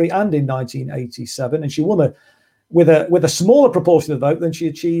 1983 and in 1987. And she won with a smaller proportion of the vote than she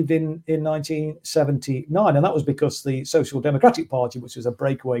achieved in 1979. And that was because the Social Democratic Party, which was a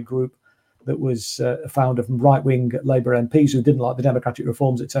breakaway group, that was founded from right-wing Labour MPs who didn't like the democratic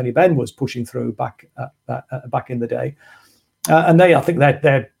reforms that Tony Benn was pushing through back in the day. And I think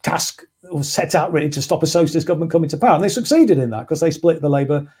their task was set out really to stop a socialist government coming to power, and they succeeded in that because they split the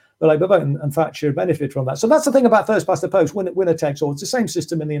Labour vote, and Thatcher benefited from that. So that's the thing about first past the post, winner takes all. It's the same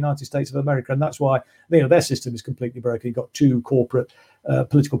system in the United States of America, and that's why their system is completely broken. You've got two corporate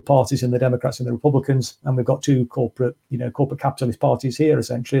political parties in the Democrats and the Republicans, and we've got two corporate capitalist parties here,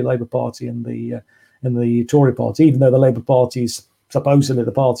 essentially, Labour Party and the Tory Party. Even though the Labour Party is supposedly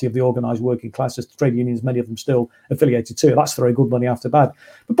the party of the organised working classes, trade unions, many of them still affiliated to it. That's throwing good money after bad.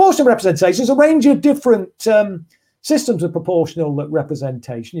 Proportional representation is a range of different systems of proportional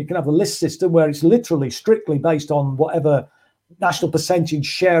representation. You can have a list system where it's literally strictly based on whatever national percentage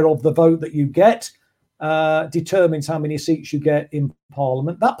share of the vote that you get determines how many seats you get in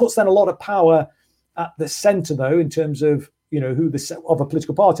Parliament. That puts then a lot of power at the centre, though, in terms of who of a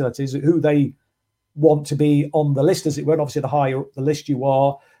political party, that is, who they want to be on the list, as it were. And obviously, the higher the list you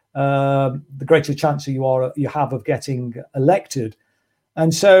are, the greater chance you have of getting elected.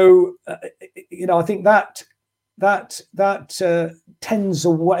 And so, I think that tends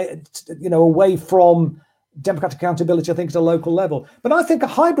away from democratic accountability, I think, at a local level. But I think a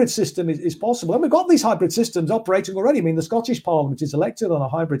hybrid system is possible. And we've got these hybrid systems operating already. I mean, the Scottish Parliament is elected on a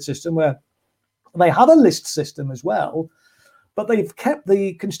hybrid system where they have a list system as well, but they've kept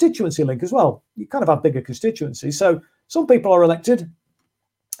the constituency link as well. You kind of have bigger constituencies. So some people are elected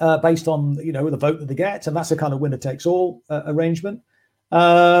based on, the vote that they get, and that's a kind of winner takes all arrangement.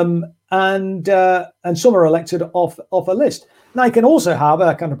 And some are elected off a list. Now, you can also have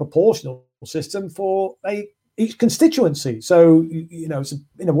a kind of proportional system for each constituency. So, it's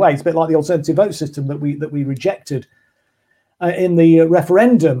in a way, it's a bit like the alternative vote system that we rejected in the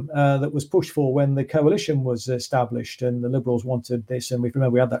referendum that was pushed for when the coalition was established, and the Liberals wanted this, and we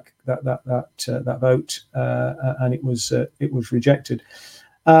remember we had that vote, and it was rejected.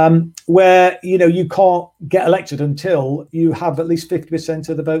 Where you can't get elected until you have at least 50%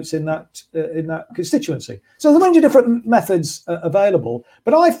 of the votes in that constituency. So there's a range of different methods available,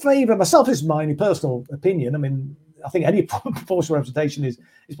 but I favour myself. This is my only personal opinion. I mean, I think any proportional representation is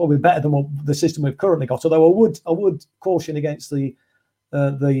probably better than what the system we've currently got. Although I would caution against the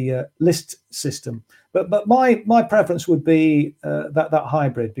list system. But my preference would be that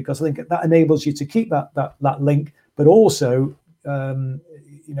hybrid, because I think that enables you to keep that link, but also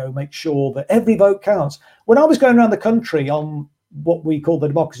make sure that every vote counts. When I was going around the country on what we call the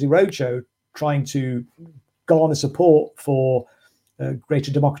Democracy Roadshow, trying to garner support for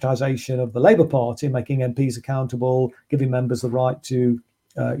greater democratisation of the Labour Party, making MPs accountable, giving members the right to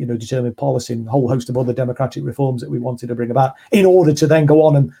determine policy, and a whole host of other democratic reforms that we wanted to bring about in order to then go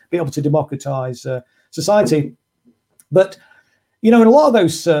on and be able to democratise society. But in a lot of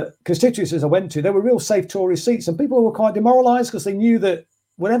those constituencies I went to, there were real safe Tory seats, and people were quite demoralised because they knew that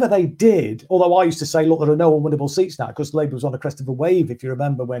whenever they did, although I used to say, look, there are no unwinnable seats now, because Labour was on the crest of a wave, if you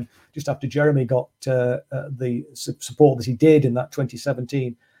remember, when just after Jeremy got the support that he did in that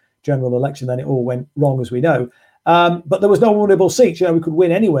 2017 general election, then it all went wrong, as we know. But there was no unwinnable seats. We could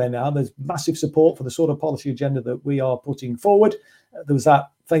win anywhere now. There's massive support for the sort of policy agenda that we are putting forward. There was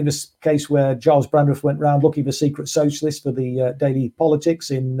that famous case where Giles Brandreth went round looking for secret socialists for the daily politics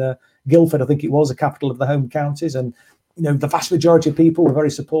in Guildford, I think it was, the capital of the home counties. And, the vast majority of people were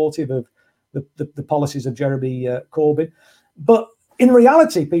very supportive of the policies of Jeremy Corbyn. But in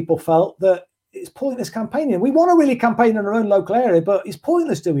reality, people felt that it's pointless campaigning. We want to really campaign in our own local area, but it's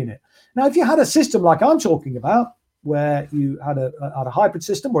pointless doing it. Now, if you had a system like I'm talking about, where you had a hybrid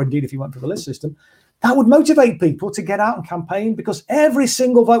system, or indeed if you went for the list system, that would motivate people to get out and campaign, because every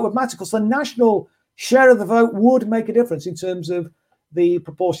single vote would matter, because the national share of the vote would make a difference in terms of the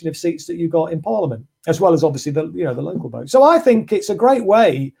proportion of seats that you got in Parliament, as well as obviously the local vote. So I think it's a great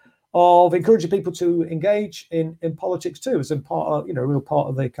way of encouraging people to engage in politics too, as a part of, a real part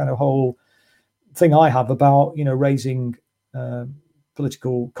of the kind of whole thing I have about, raising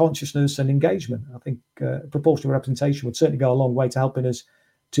political consciousness and engagement. I think proportional representation would certainly go a long way to helping us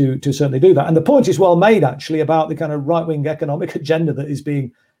to certainly do that. And the point is well made, actually, about the kind of right-wing economic agenda that is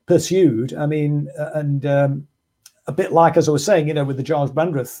being pursued. I mean, a bit like, as I was saying, with the Giles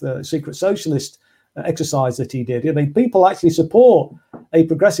Brandreth secret socialist exercise that he did. I mean, people actually support a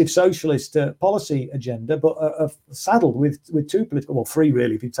progressive socialist policy agenda, but are saddled with two political, well, three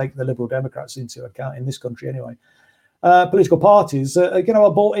really, if you take the Liberal Democrats into account in this country anyway. Political parties,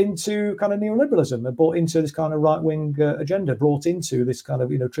 are bought into kind of neoliberalism, are bought into this kind of right-wing agenda, brought into this kind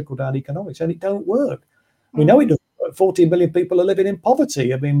of, trickle-down economics, and it don't work. We know it doesn't work. 14 million people are living in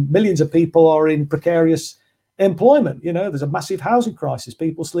poverty. I mean, millions of people are in precarious employment. There's a massive housing crisis,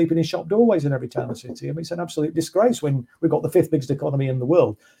 people sleeping in shop doorways in every town and city. I mean, it's an absolute disgrace when we've got the 5th biggest economy in the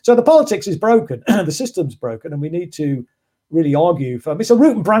world. So the politics is broken, the system's broken, and we need to really argue for, it's a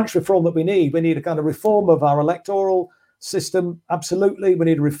root and branch reform that we need. We need a kind of reform of our electoral system. Absolutely. We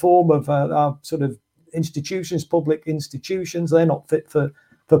need a reform of our sort of institutions, public institutions. They're not fit for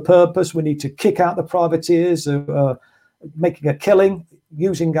purpose. We need to kick out the privateers making a killing,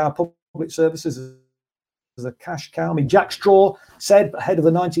 using our public services as a cash cow. I mean, Jack Straw said ahead of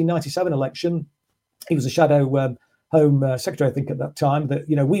the 1997 election, he was a shadow Home Secretary, I think, at that time, that,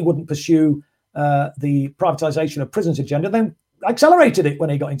 we wouldn't pursue the privatisation of prisons agenda, then accelerated it when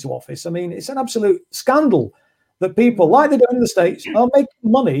he got into office. I mean, it's an absolute scandal that people, like they do in the States, are making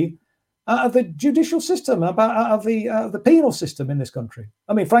money out of the judicial system, out of the penal system in this country.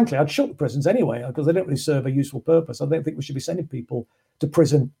 I mean, frankly, I'd shut the prisons anyway, because they don't really serve a useful purpose. I don't think we should be sending people to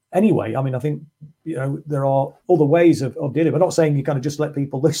prison anyway. I mean, I think, there are other ways of dealing. We're not saying you kind of just let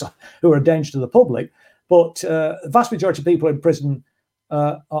people loose who are a danger to the public, but the vast majority of people in prison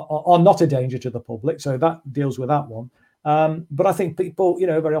are not a danger to the public. So that deals with that one. But I think people,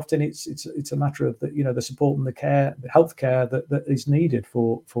 very often it's a matter of the support and the care, the health care that is needed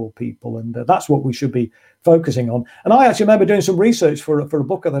for people, and that's what we should be focusing on. And I actually remember doing some research for a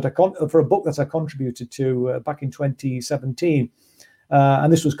book that I contributed to back in 2017,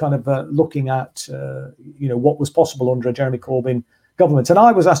 and this was kind of looking at what was possible under a Jeremy Corbyn government. And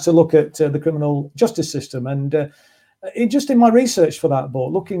I was asked to look at the criminal justice system, and in my research for that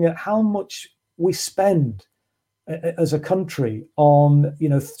book, looking at how much we spend as a country on,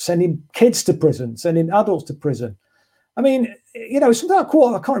 sending kids to prison, sending adults to prison. I mean, something like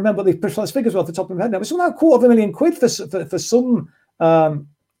I can't remember the precise figures off the top of my head now, but something like £250,000 for some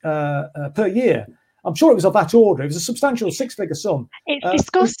per year. I'm sure it was of that order. It was a substantial 6-figure sum. It's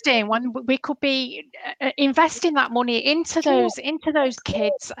disgusting when we could be investing that money into those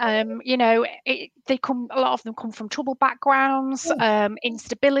kids. A lot of them come from troubled backgrounds,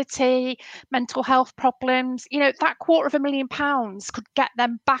 instability, mental health problems. That £250,000 could get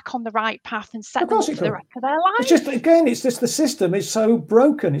them back on the right path and set them up for the rest of their lives. It's just the system is so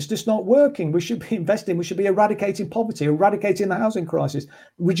broken. It's just not working. We should be investing. We should be eradicating poverty, eradicating the housing crisis,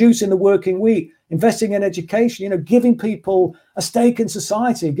 reducing the working week, investing in education, giving people a stake in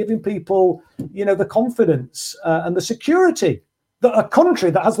society, giving people, the confidence and the security that a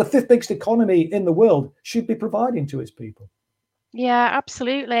country that has the 5th biggest economy in the world should be providing to its people. Yeah,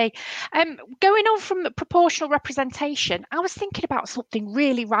 absolutely. Going on from proportional representation, I was thinking about something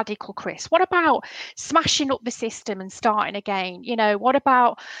really radical, Chris. What about smashing up the system and starting again? What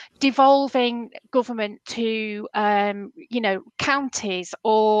about devolving government to, counties,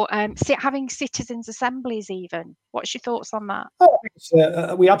 or having citizens' assemblies even? What's your thoughts on that?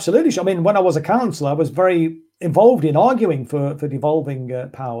 We absolutely should. I mean, when I was a councillor, I was very involved in arguing for devolving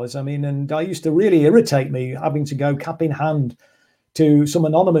powers. I mean, and I used to really irritate me having to go cap in hand to some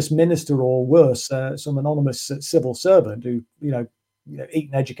anonymous minister, or worse, some anonymous civil servant who,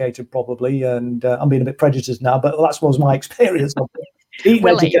 eaten educated probably, and I'm being a bit prejudiced now, but that was my experience of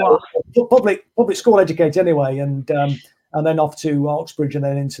public school educated anyway, and then off to Oxbridge and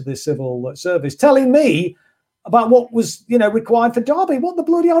then into the civil service, telling me about what was, required for Derby. What the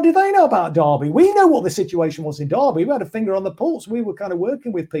bloody hell did they know about Derby? We know what the situation was in Derby. We had a finger on the pulse. We were kind of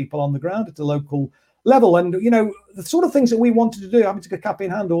working with people on the ground at the local level, and the sort of things that we wanted to do, having to go cap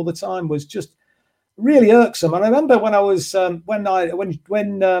in hand all the time, was just really irksome. And I remember when I was when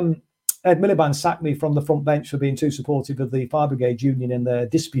Ed Miliband sacked me from the front bench for being too supportive of the Fire Brigade Union in their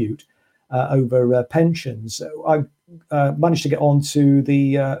dispute over pensions, I managed to get on to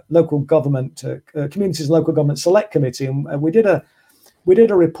the local government communities local government select committee, and we did a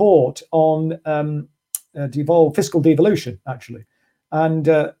report on fiscal devolution, actually.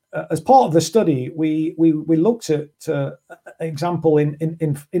 And as part of the study, we looked at example in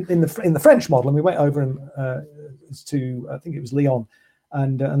the French model, and we went over to, I think it was Lyon,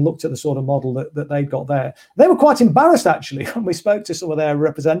 and looked at the sort of model that they'd got there. They were quite embarrassed, actually, when we spoke to some of their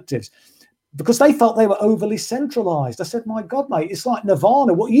representatives, because they felt they were overly centralised. I said, my God, mate, it's like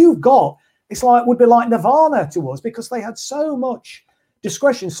Nirvana. What you've got, would be like Nirvana to us, because they had so much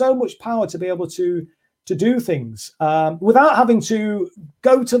discretion, so much power to be able to do things without having to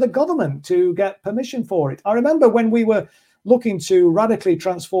go to the government to get permission for it. I remember when we were looking to radically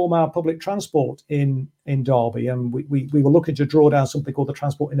transform our public transport in Derby, and we were looking to draw down something called the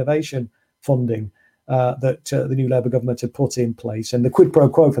Transport Innovation Funding that the new Labour government had put in place. And the quid pro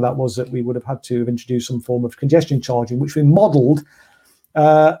quo for that was that we would have had to have introduced some form of congestion charging, which we modelled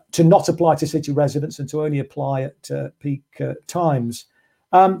to not apply to city residents and to only apply at peak times.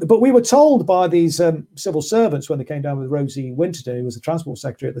 But we were told by these civil servants when they came down with Rosie Winterton, who was the Transport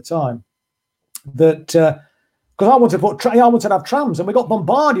Secretary at the time, that because I wanted to have trams, and we got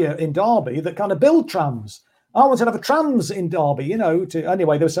Bombardier in Derby that kind of build trams. I wanted to have a trams in Derby,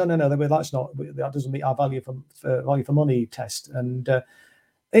 anyway, they were saying, no, that doesn't meet our value for money test. And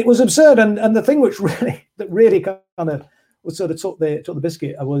it was absurd. And the thing that really kind of sort of took the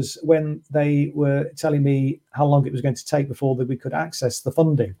biscuit was when they were telling me how long it was going to take before that we could access the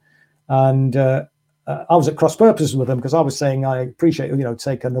funding. And I was at cross purposes with them, because I was saying I appreciate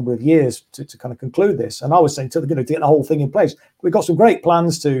take a number of years to kind of conclude this, and I was saying to get the whole thing in place. We've got some great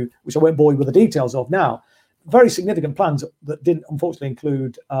plans which I won't bore you with the details of now. Very significant plans that didn't unfortunately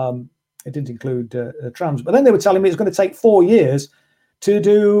include trams. But then they were telling me it's going to take 4 years to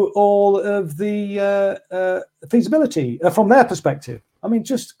do all of the feasibility from their perspective. I mean,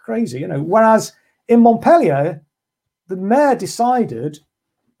 just crazy, Whereas in Montpellier, the mayor decided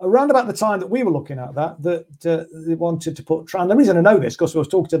around about the time that we were looking at that they wanted to put tram. The reason I know this, because I was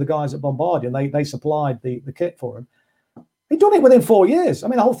talking to the guys at Bombardier, and they supplied the kit for him. He'd done it within 4 years. I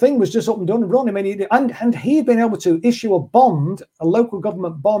mean, the whole thing was just up and done and running. I mean, and he'd been able to issue a local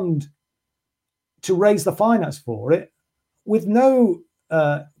government bond, to raise the finance for it, with no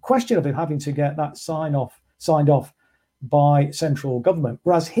question of him having to get that signed off by central government.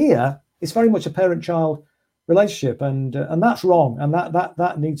 Whereas here, it's very much a parent-child relationship, and that's wrong, and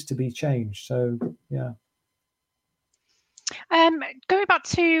that needs to be changed. So yeah. Going back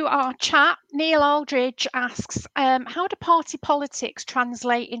to our chat, Neil Aldridge asks, how do party politics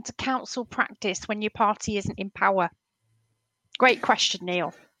translate into council practice when your party isn't in power? Great question,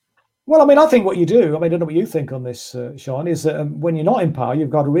 Neil. Well, I mean, I think what you do, I don't know what you think on this, Sean, is that when you're not in power,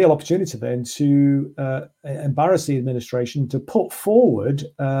 you've got a real opportunity then to embarrass the administration, to put forward,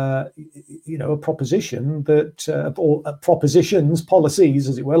 a proposition that, or propositions, policies,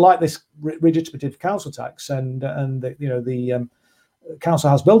 as it were, like this redistributive council tax and the council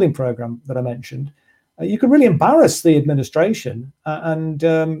house building program that I mentioned. You can really embarrass the administration, and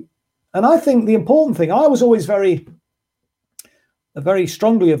I think the important thing, I was always very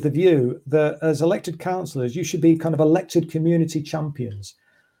strongly of the view that as elected councillors, you should be kind of elected community champions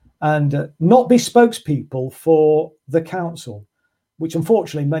and not be spokespeople for the council, which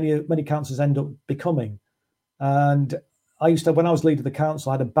unfortunately many councillors end up becoming. And I used to, when I was leader of the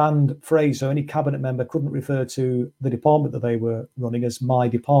council, I had a banned phrase, so any cabinet member couldn't refer to the department that they were running as my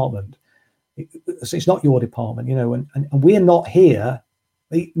department. It's not your department, and we're not here,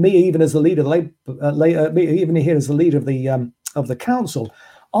 me even as the leader of me even here as the leader of the council,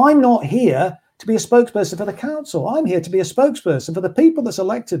 I'm not here to be a spokesperson for the council. I'm here to be a spokesperson for the people that's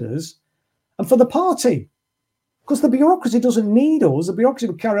elected us and for the party, because the bureaucracy doesn't need us. The bureaucracy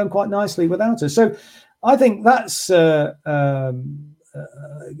would carry on quite nicely without us. So I think that's it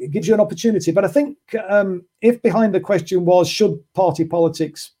gives you an opportunity. But I think if behind the question was, should party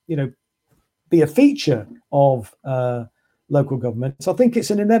politics, be a feature of local government, I think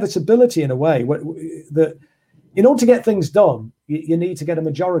it's an inevitability in a way that in order to get things done, you need to get a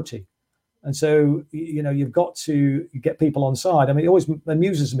majority. And so, you've got to get people on side. I mean, it always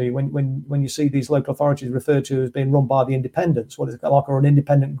amuses me when you see these local authorities referred to as being run by the independents, what is it like, or an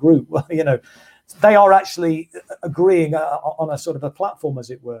independent group. Well, they are actually agreeing on a sort of a platform, as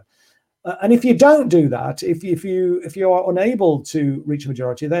it were. And if you don't do that, if you are unable to reach a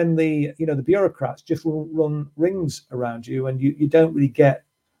majority, then the bureaucrats just will run rings around you, and you don't really get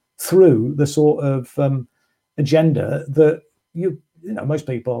through the sort of agenda that most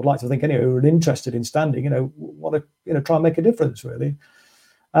people, I'd like to think anyway, who are interested in standing, want to try and make a difference, really.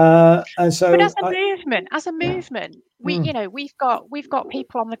 And so, but as a movement, we've got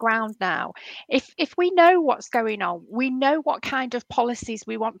people on the ground now. If we know what's going on, we know what kind of policies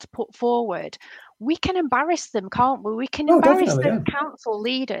we want to put forward, we can embarrass them, can't we? We can embarrass the council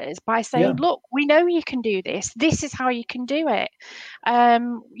leaders by saying, look, we know you can do this. This is how you can do it.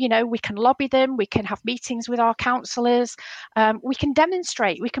 We can lobby them. We can have meetings with our councillors. We can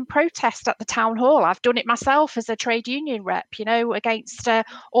demonstrate. We can protest at the town hall. I've done it myself as a trade union rep, against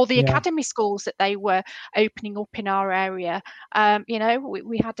all the academy schools that they were opening up in our area.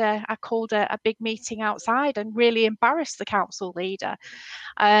 We had I called a big meeting outside and really embarrassed the council leader.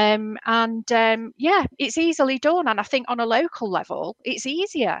 It's easily done, and I think on a local level it's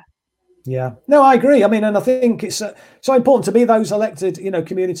easier. Yeah, no, I agree. I mean, and I think it's so important to be those elected,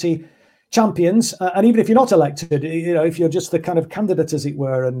 community champions, and even if you're not elected, if you're just the kind of candidate, as it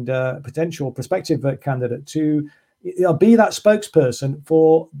were, and potential prospective candidate, to be that spokesperson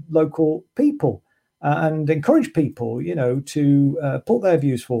for local people and encourage people, to put their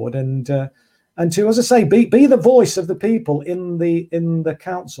views forward and and to, as I say, be the voice of the people in the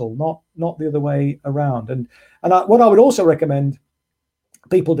council, not the other way around. And what I would also recommend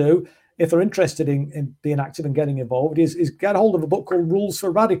people do, if they're interested in being active and getting involved, is get hold of a book called Rules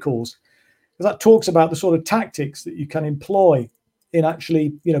for Radicals, because that talks about the sort of tactics that you can employ in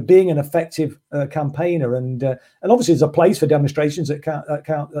actually, being an effective campaigner. And obviously there's a place for demonstrations at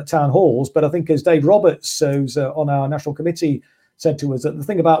town halls, but I think, as Dave Roberts, who's on our national committee, said to us, that the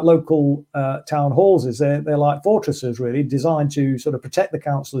thing about local town halls is they're like fortresses, really, designed to sort of protect the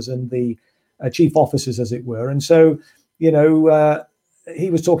councillors and the chief officers, as it were. And so,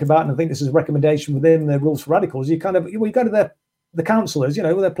 he was talking about, and I think this is a recommendation within the Rules for Radicals, you go to the councillors,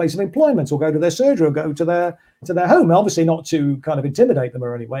 their place of employment, or go to their surgery, or go to their home. Obviously not to kind of intimidate them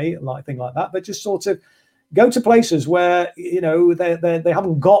or anyway, thing like that, but just sort of go to places where they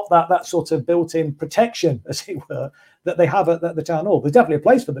haven't got that sort of built-in protection, as it were, that they have at the town hall. There's definitely a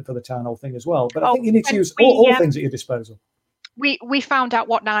place for the town hall thing as well, but I think you need to use all things at your disposal. We found out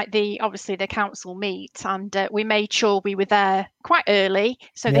what night the council meet, and we made sure we were there quite early,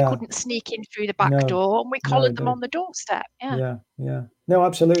 so they couldn't sneak in through the back door, and we collared them on the doorstep. Yeah. No,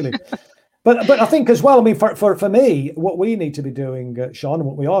 absolutely. But I think as well, I mean, for me, what we need to be doing, Sean, and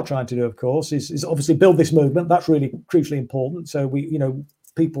what we are trying to do, of course, is obviously build this movement. That's really crucially important. So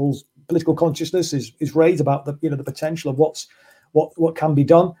people's political consciousness is raised about the potential of what can be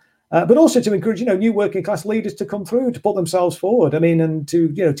done. But also to encourage, new working class leaders to come through, to put themselves forward. I mean, and to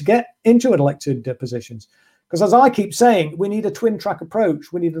get into elected positions. Because, as I keep saying, we need a twin track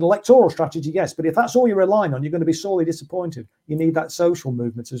approach. We need an electoral strategy, yes. But if that's all you're relying on, you're going to be sorely disappointed. You need that social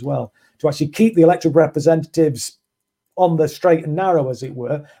movement as well, to actually keep the elected representatives on the straight and narrow, as it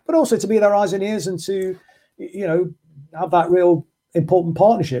were, but also to be their eyes and ears, and to, have that real important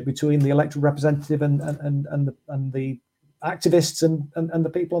partnership between the elected representative and the activists and the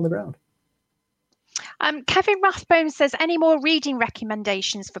people on the ground. Kevin Rathbone says, any more reading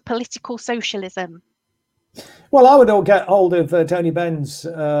recommendations for political socialism? Well, I would get hold of Tony Benn's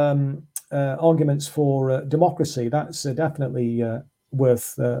arguments for democracy. That's definitely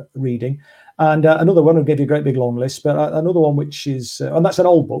worth reading. And another one, I'll give you a great big long list, but another one which is, and that's an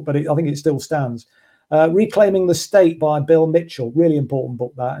old book, but I think it still stands. Reclaiming the State by Bill Mitchell, really important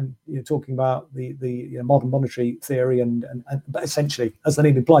book, that, and you're talking about the modern monetary theory and but essentially, as the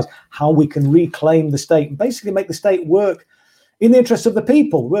name implies, how we can reclaim the state and basically make the state work in the interest of the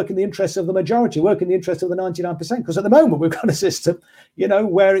people, work in the interest of the majority, work in the interest of the 99%. Because at the moment we've got a system,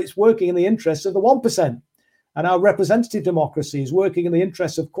 where it's working in the interest of the 1%, and our representative democracy is working in the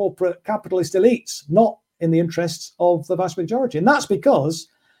interests of corporate capitalist elites, not in the interests of the vast majority. And that's because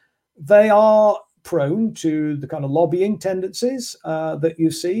they are prone to the kind of lobbying tendencies that you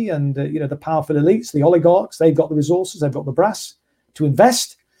see, and the powerful elites, the oligarchs. They've got the resources, they've got the brass to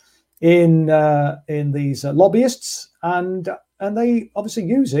invest in these lobbyists, and they obviously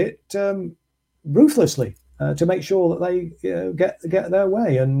use it ruthlessly to make sure that they get their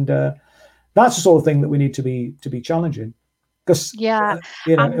way, and that's the sort of thing that we need to be challenging. Because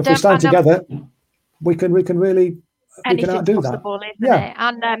if we stand together, we can really. Anything's possible, isn't it?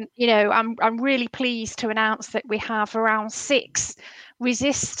 And I'm really pleased to announce that we have around 6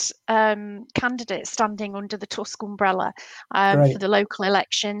 resist candidates standing under the Tusk umbrella for the local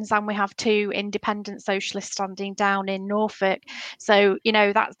elections, and we have 2 independent socialists standing down in Norfolk. So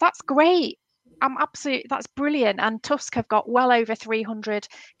that's great. That's brilliant. And Tusk have got well over 300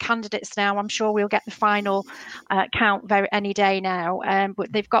 candidates now. I'm sure we'll get the final count any day now.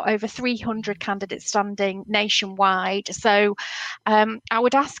 But they've got over 300 candidates standing nationwide. So I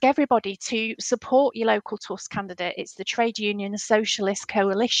would ask everybody to support your local Tusk candidate. It's the Trade Union Socialist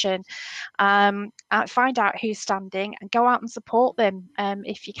Coalition. Find out who's standing and go out and support them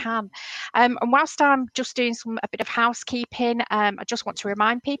if you can. And whilst I'm just doing a bit of housekeeping, I just want to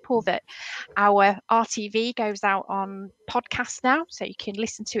remind people that our RTV goes out on podcast now, so you can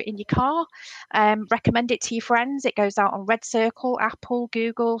listen to it in your car. Recommend it to your friends. It goes out on Red Circle, Apple,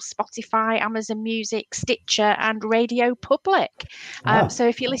 Google, Spotify, Amazon Music, Stitcher, and Radio Public. So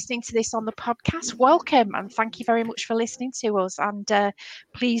if you're listening to this on the podcast, welcome, and thank you very much for listening to us. And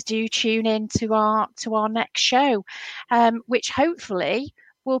please do tune in to our next show, which hopefully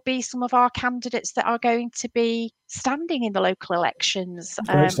will be some of our candidates that are going to be standing in the local elections.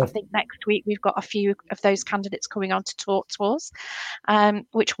 I think next week we've got a few of those candidates coming on to talk to us,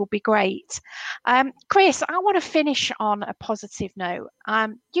 which will be great. Chris, I want to finish on a positive note.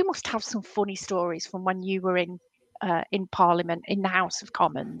 You must have some funny stories from when you were in Parliament, in the House of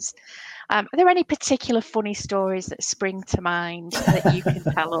Commons. Are there any particular funny stories that spring to mind that you can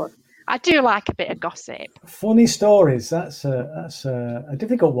tell us? I do like a bit of gossip. Funny stories. That's a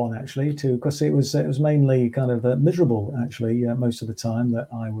difficult one actually, too, because it was mainly kind of miserable actually most of the time that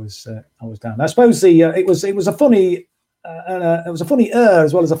I was down. I suppose it was a funny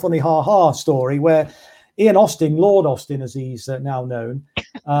as well as a funny ha story where Ian Austin, Lord Austin as he's now known,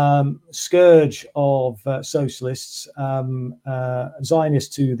 scourge of socialists,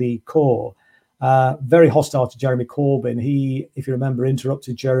 Zionists to the core. Very hostile to Jeremy Corbyn. He, if you remember,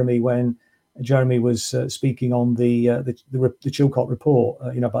 interrupted Jeremy when Jeremy was speaking on the Chilcot report,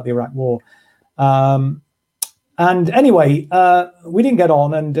 about the Iraq War. And anyway, we didn't get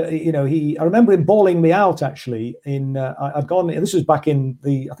on, and I remember him bawling me out. Actually, I'd gone. This was back in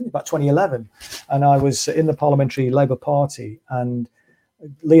I think about 2011, and I was in the Parliamentary Labour Party, and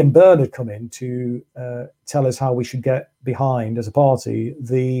Liam Byrne had come in to tell us how we should get behind as a party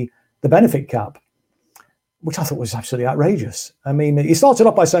the benefit cap, which I thought was absolutely outrageous. I mean, he started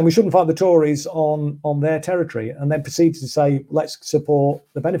off by saying we shouldn't fight the Tories on their territory, and then proceeded to say, let's support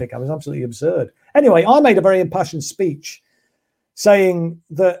the benefit cap. It was absolutely absurd. Anyway, I made a very impassioned speech saying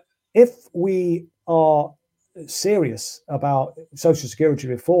that if we are serious about social security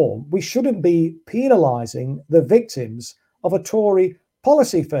reform, we shouldn't be penalising the victims of a Tory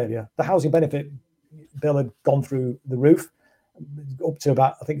policy failure. The housing benefit bill had gone through the roof, up to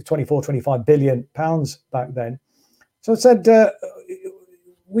about, I think, 24-25 billion pounds back then. So I said,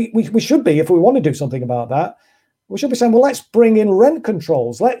 we should be, if we want to do something about that, we should be saying, well, let's bring in rent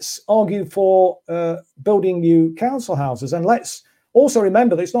controls. Let's argue for building new council houses. And let's also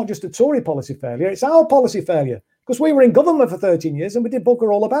remember that it's not just a Tory policy failure, it's our policy failure, because we were in government for 13 years and we did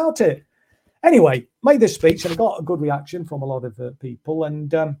bugger all about it. Anyway, made this speech and I got a good reaction from a lot of people,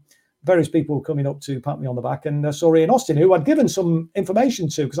 and various people coming up to pat me on the back, and saw Ian Austin, who I'd given some information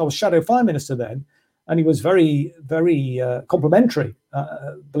to because I was Shadow Fire Minister then, and he was very, very complimentary,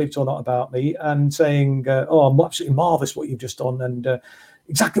 believe it or not, about me, and saying, I'm absolutely marvellous what you've just done, and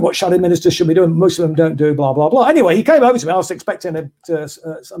exactly what Shadow Ministers should be doing. Most of them don't do, blah, blah, blah. Anyway, he came over to me. I was expecting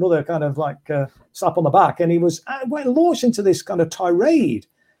another kind of like slap on the back, and he was launched into this kind of tirade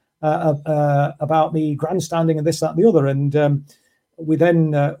about me grandstanding and this, that, and the other. And we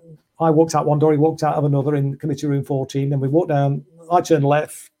then... I walked out one door, he walked out of another in Committee Room 14, and we walked down. I turned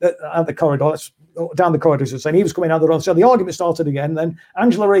left out the corridor, down the corridor, and he was coming out the road. So the argument started again. Then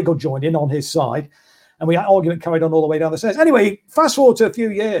Angela Regal joined in on his side, and the argument carried on all the way down the stairs. Anyway, fast forward to a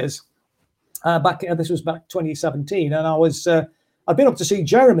few years this was back 2017, and I'd been up to see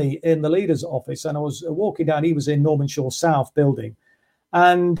Jeremy in the leader's office, and I was walking down. He was in Norman Shaw South building,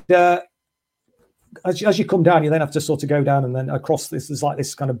 and as you come down, you then have to sort of go down and then across this. There's like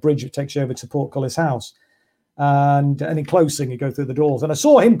this kind of bridge that takes you over to Portcullis House, and in closing, you go through the doors. And I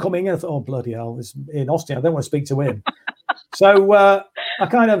saw him coming in. I thought, oh bloody hell, this Ian Austin. I don't want to speak to him. So I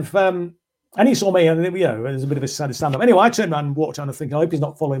kind of and he saw me, and there's a bit of a stand up. Anyway, I turned around and walked on and thinking, I hope he's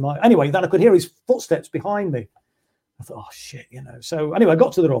not following my. Anyway, then I could hear his footsteps behind me. I thought, oh shit, So anyway, I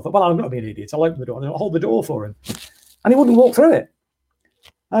got to the door. I thought, well, I'm not being an idiot. I'll open the door. I'll hold the door for him, and he wouldn't walk through it.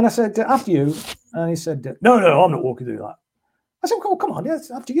 And I said, after you. And he said, no, I'm not walking through that. I said, well, come on, yes,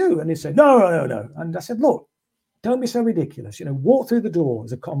 after you. And he said, no. And I said, look, don't be so ridiculous. Walk through the door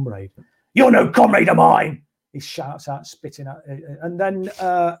as a comrade. You're no comrade of mine. He shouts out, spitting out. And then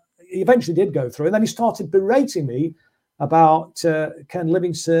he eventually did go through. And then he started berating me about Ken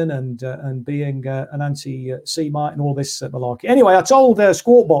Livingstone and being an anti-Semite and all this malarkey. Anyway, I told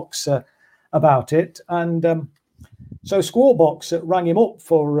Squawk Box about it. And so Squawk Box rang him up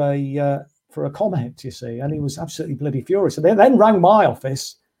for a comment, you see, and he was absolutely bloody furious. And they then rang my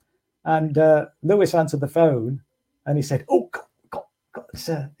office, and Lewis answered the phone, and he said, "Oh God, it's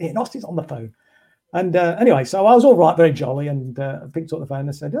Ian Austin's on the phone." And anyway, so I was all right, very jolly, and picked up the phone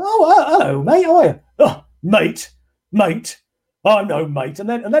and said, "Oh, hello, mate, how are you?" "Oh, mate, I'm no mate." And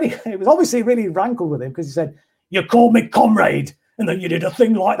then he was obviously really rankled with him because he said, "You called me comrade, and then you did a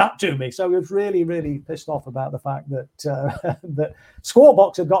thing like that to me." So he was really, really pissed off about the fact that that Squawk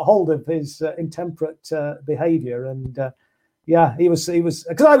Box had got hold of his intemperate behaviour, and he was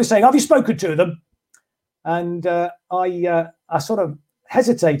because I was saying, "Have you spoken to them?" And I sort of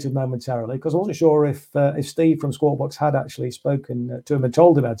hesitated momentarily because I wasn't sure if Steve from Squawk Box had actually spoken to him and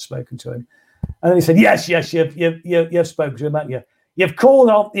told him I'd spoken to him. And then he said, "Yes, you've spoken to him, haven't you? You've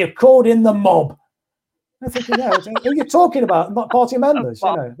called in the mob." I'm thinking, who are you talking about? Not party members,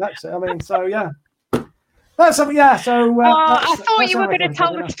 That's it. I mean, so yeah. That's something. Yeah. So I thought you were going to to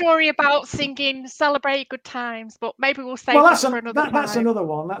tell the story about singing "Celebrate Good Times," but maybe we'll save that for another time. That's another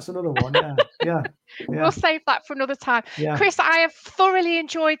one. That's another one. Yeah. We'll save that for another time. Yeah. Chris, I have thoroughly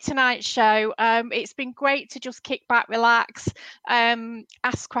enjoyed tonight's show. It's been great to just kick back, relax,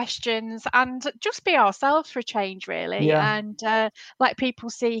 ask questions, and just be ourselves for a change, really, and let people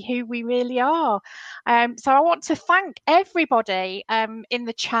see who we really are. So I want to thank everybody in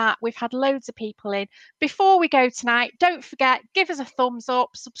the chat. We've had loads of people in. Before we go tonight, don't forget, give us a thumbs up,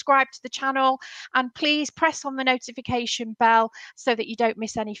 subscribe to the channel, and please press on the notification bell so that you don't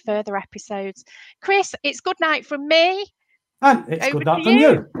miss any further episodes. Chris, it's good night from me. And it's good night from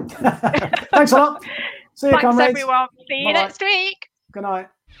you. Thanks a lot. See you, Thanks, comrades. everyone. See you next week. Good night.